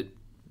State, it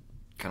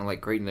kind of like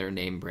Creighton, their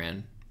name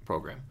brand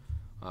program.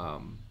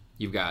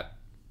 You've got,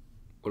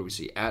 what do we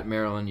see? At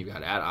Maryland, you've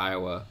got at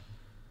Iowa.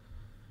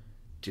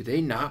 Do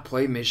they not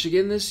play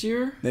Michigan this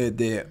year? They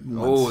They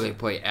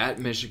play at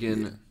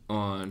Michigan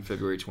on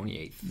February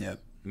 28th. Yep.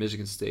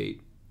 Michigan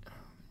State.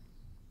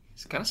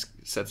 It kind of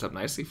sets up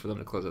nicely for them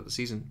to close out the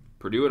season.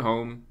 Purdue at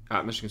home,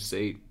 at Michigan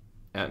State,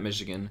 at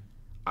Michigan,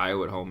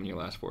 Iowa at home in your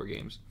last 4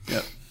 games.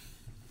 Yep.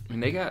 I mean,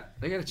 they got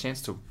a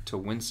chance to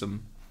win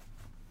some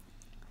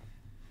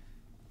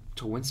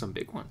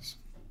big ones.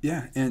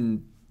 Yeah,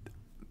 and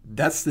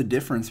that's the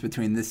difference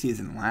between this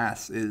season and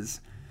last is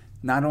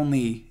not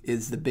only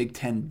is the Big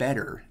Ten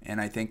better, and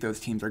I think those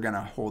teams are going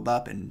to hold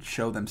up and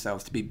show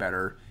themselves to be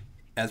better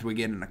as we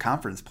get into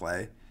conference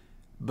play,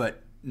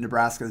 but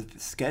Nebraska's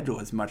schedule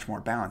is much more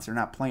balanced. They're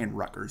not playing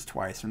Rutgers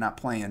twice. They're not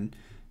playing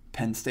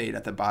Penn State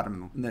at the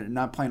bottom. They're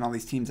not playing all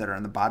these teams that are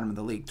in the bottom of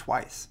the league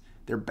twice.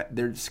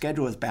 Their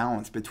schedule is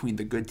balanced between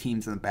the good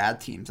teams and the bad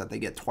teams that they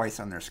get twice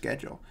on their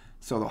schedule.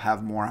 So they'll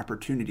have more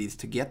opportunities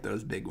to get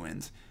those big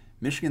wins.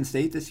 Michigan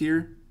State this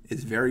year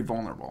is very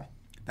vulnerable.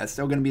 That's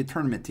still going to be a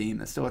tournament team.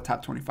 That's still a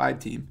top 25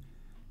 team.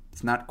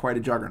 It's not quite a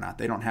juggernaut.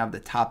 They don't have the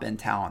top-end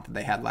talent that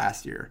they had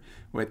last year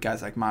with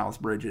guys like Miles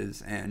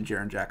Bridges and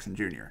Jaren Jackson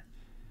Jr.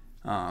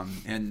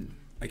 And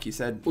like you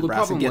said,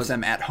 Nebraska gets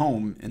them at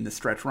home in the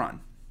stretch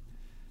run.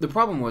 The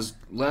problem was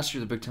last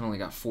year the Big Ten only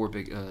got 4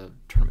 big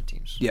tournament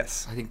teams.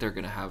 Yes. I think they're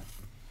going to have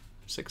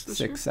 6 this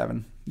year. 6,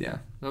 7. Yeah.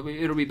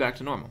 It'll be back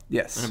to normal.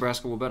 Yes. And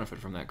Nebraska will benefit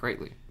from that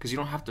greatly because you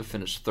don't have to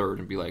finish third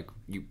and be like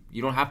you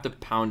don't have to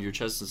pound your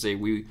chest and say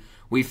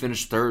we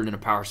finished third in a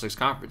Power 6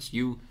 conference.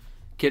 You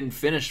can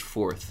finish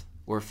 4th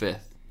or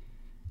 5th.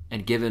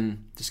 And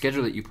given the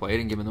schedule that you played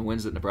and given the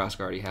wins that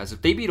Nebraska already has,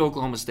 if they beat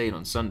Oklahoma State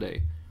on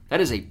Sunday,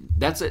 that's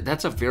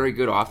a very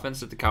good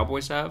offense that the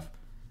Cowboys have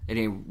and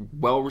a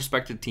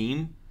well-respected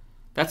team.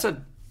 That's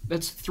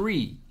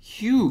 3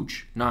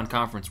 huge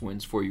non-conference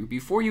wins for you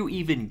before you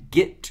even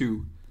get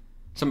to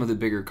some of the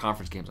bigger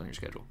conference games on your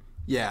schedule.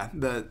 Yeah,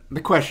 the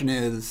question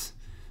is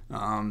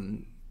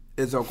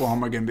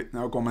Oklahoma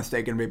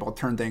State going to be able to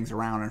turn things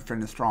around and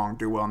finish strong,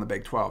 do well in the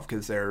Big 12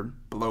 because they're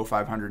below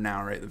 500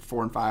 now, right? 4-5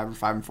 or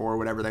 5-4,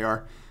 whatever they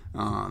are.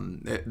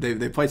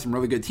 They played some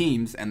really good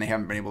teams and they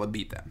haven't been able to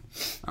beat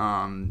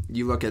them.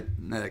 You look at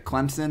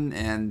Clemson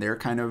and they're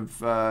kind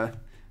of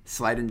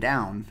sliding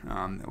down.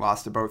 They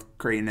lost to both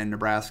Creighton and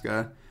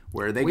Nebraska,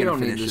 where they can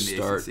finish in the ACC. We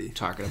don't need to start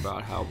talking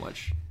about how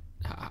much.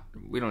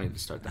 We don't need to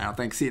start that. I don't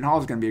think Seton Hall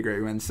is going to be a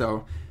great win.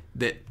 So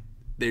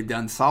they've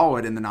done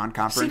solid in the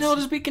non-conference. Seton Hall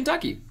just beat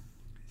Kentucky.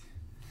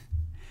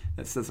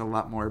 That says a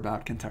lot more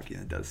about Kentucky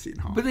than it does Seton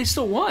Hall. But they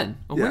still won.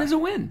 A win is a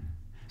win.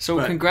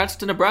 So congrats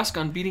to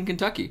Nebraska on beating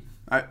Kentucky.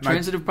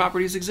 Transitive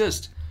properties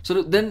exist.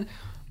 So then,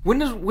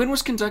 when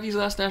was Kentucky's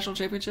last national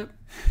championship?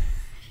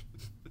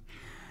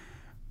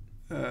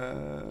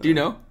 Do you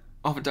know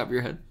off the top of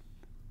your head?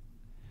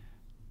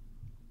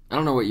 I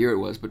don't know what year it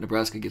was, but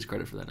Nebraska gets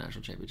credit for that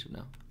national championship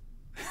now.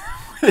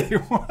 Wait,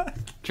 what?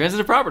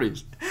 Transitive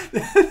properties.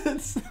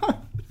 That's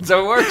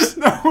how it works.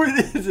 No,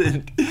 it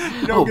isn't.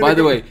 By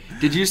the way,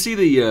 did you see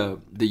the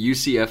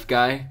UCF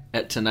guy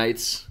at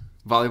tonight's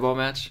volleyball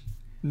match?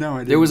 No, I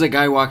didn't. There was a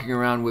guy walking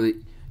around with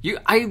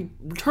I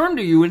turned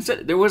to you and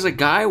said there was a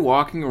guy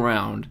walking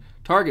around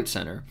Target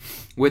Center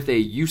with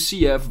a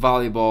UCF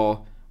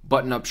volleyball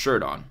button-up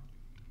shirt on.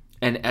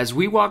 And as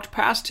we walked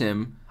past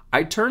him,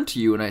 I turned to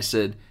you and I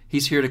said,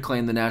 he's here to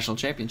claim the national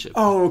championship.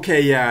 Oh,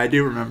 okay, yeah, I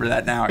do remember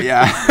that now,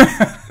 yeah.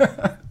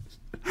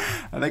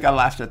 I think I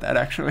laughed at that,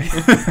 actually.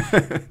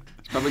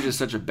 It's probably just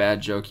such a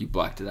bad joke you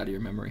blocked it out of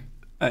your memory.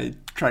 I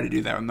try to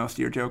do that with most of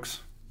your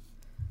jokes.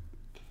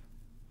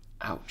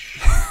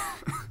 Ouch.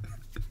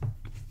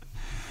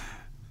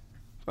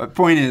 But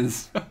point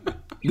is,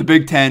 the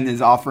Big Ten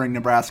is offering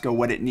Nebraska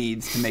what it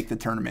needs to make the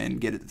tournament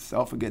and get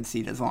itself a good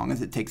seed as long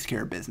as it takes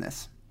care of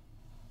business.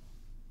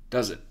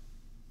 Does it?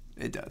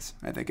 It does.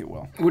 I think it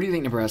will. What do you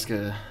think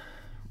Nebraska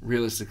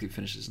realistically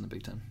finishes in the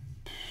Big Ten?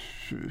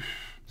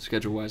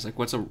 Schedule-wise, like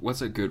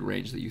what's a good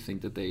range that you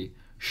think that they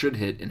should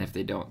hit, and if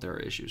they don't, there are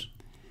issues?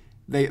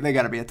 They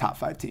got to be a top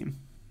 5 team.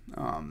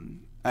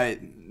 The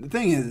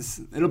thing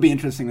is, it'll be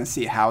interesting to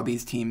see how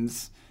these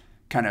teams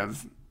kind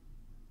of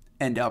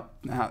end up,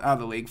 how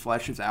the league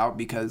fleshes out,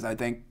 because I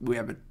think we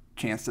have a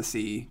chance to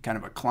see kind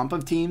of a clump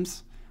of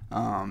teams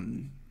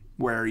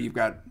where you've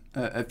got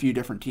a few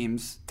different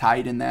teams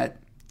tied in that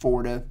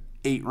 4 to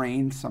 8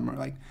 range, somewhere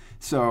like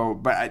so.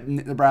 But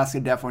Nebraska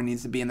definitely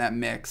needs to be in that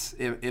mix.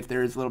 If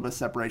there is a little bit of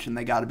separation,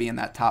 they got to be in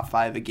that top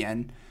 5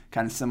 again,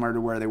 kind of similar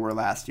to where they were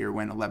last year,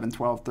 win 11,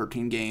 12,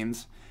 13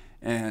 games.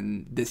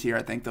 And this year,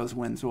 I think those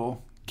wins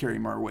will carry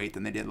more weight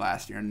than they did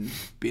last year and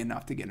be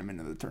enough to get them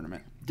into the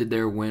tournament. Did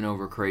their win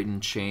over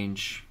Creighton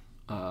change,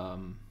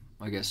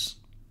 I guess,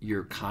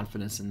 your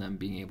confidence in them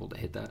being able to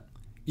hit that?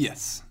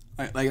 Yes.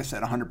 Like I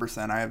said,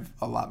 100%. I have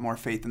a lot more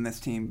faith in this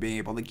team being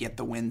able to get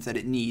the wins that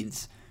it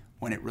needs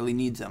when it really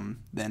needs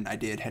them than I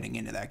did heading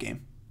into that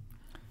game.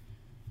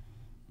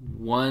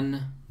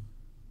 One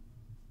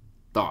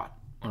thought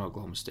on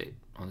Oklahoma State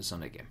on the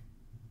Sunday game.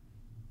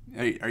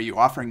 Are you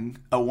offering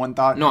a one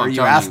thought? No, or I'm are you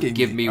telling asking you.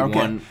 Give me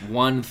okay.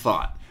 one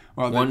thought.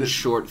 Well, one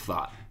short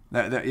thought.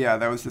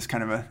 That was just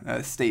kind of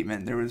a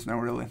statement. There was no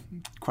really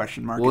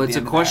question mark. Well, it's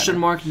a question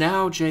mark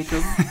now,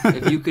 Jacob.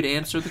 If you could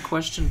answer the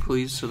question,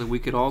 please, so that we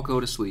could all go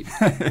to sleep.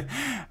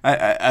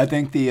 I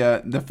think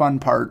the fun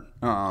part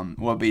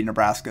will be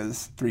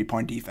Nebraska's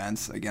 3-point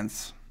defense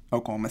against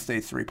Oklahoma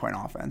State's 3-point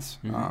offense.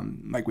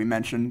 Mm-hmm. Like we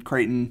mentioned,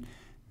 Creighton,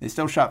 they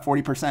still shot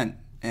 40%,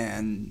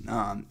 and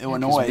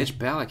Illinois. Mitch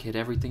Ballack hit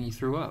everything he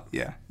threw up.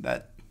 Yeah,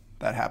 that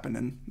happened,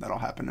 and that'll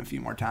happen a few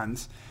more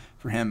times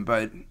for him.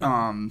 But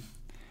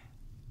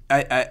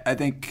I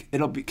think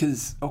it'll be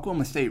because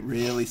Oklahoma State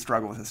really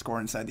struggles to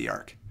score inside the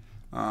arc.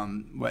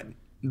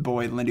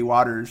 Lindy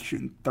Waters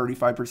shooting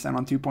 35%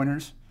 on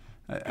 2-pointers,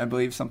 I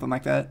believe, something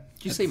like that.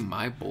 Did you say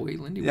my boy,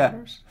 Lindy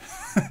Waters?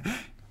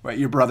 Well,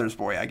 your brother's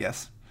boy, I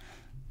guess.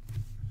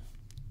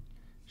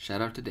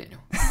 Shout out to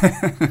Daniel.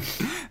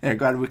 Yeah,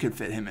 glad we could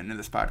fit him into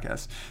this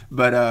podcast.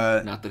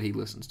 But not that he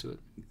listens to it.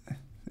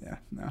 Yeah,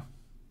 no.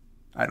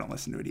 I don't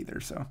listen to it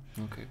either, so.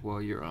 Okay,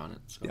 well, you're on it.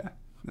 So. Yeah,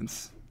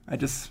 I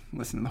just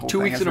listened to the whole 2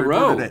 thing. 2 weeks in a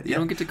row. It. You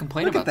don't get to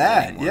complain Look about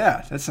that anymore.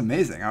 Yeah, that's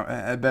amazing.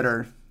 I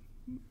better.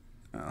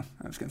 I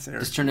was going to say.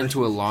 This turned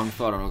into a long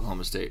thought on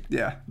Oklahoma State.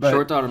 Yeah.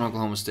 Short thought on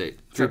Oklahoma State.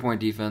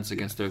 3-point defense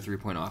against their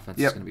 3-point offense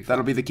is going to be fun.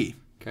 That'll be the key.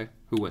 Okay,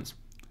 who wins?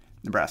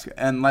 Nebraska.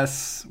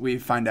 Unless we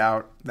find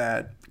out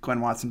that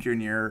Glenn Watson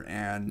Jr.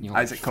 and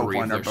Isaac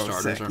Copeland are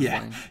both sick.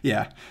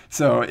 Yeah.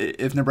 So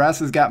if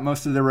Nebraska's got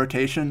most of their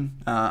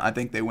rotation, I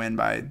think they win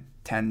by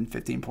 10,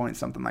 15 points,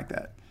 something like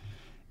that.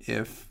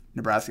 If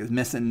Nebraska's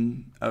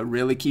missing a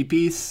really key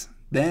piece,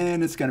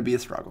 then it's going to be a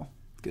struggle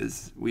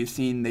because we've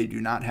seen they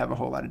do not have a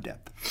whole lot of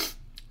depth.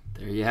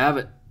 There you have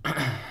it.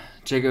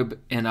 Jacob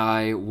and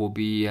I will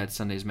be at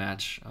Sunday's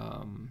match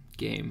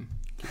game.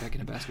 Get back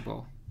into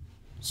basketball.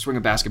 Swing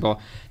of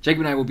basketball. Jacob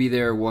and I will be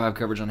there. We'll have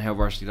coverage on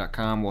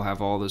HailVarsity.com. We'll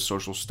have all the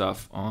social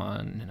stuff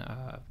on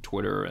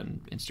Twitter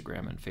and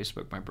Instagram and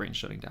Facebook. My brain's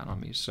shutting down on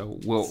me. So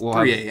we'll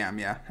 3 a.m.,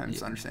 yeah.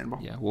 That's understandable.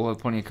 Yeah, we'll have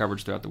plenty of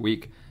coverage throughout the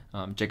week.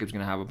 Jacob's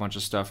going to have a bunch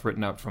of stuff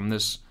written up from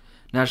this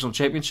national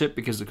championship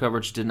because the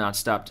coverage did not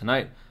stop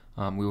tonight.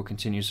 We will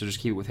continue, so just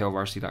keep it with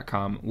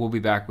HailVarsity.com. We'll be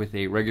back with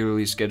a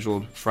regularly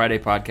scheduled Friday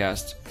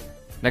podcast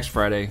next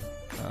Friday.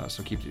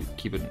 So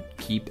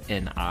keep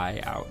an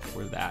eye out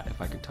for that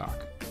if I could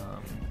talk.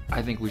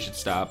 I think we should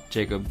stop.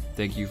 Jacob,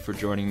 thank you for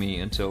joining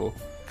me until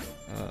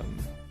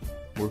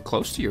we're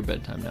close to your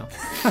bedtime now.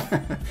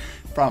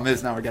 Problem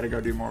is now we got to go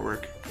do more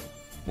work.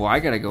 Well, I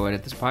got to go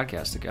edit this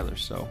podcast together,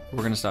 so we're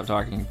going to stop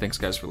talking. Thanks,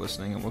 guys, for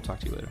listening, and we'll talk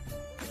to you later.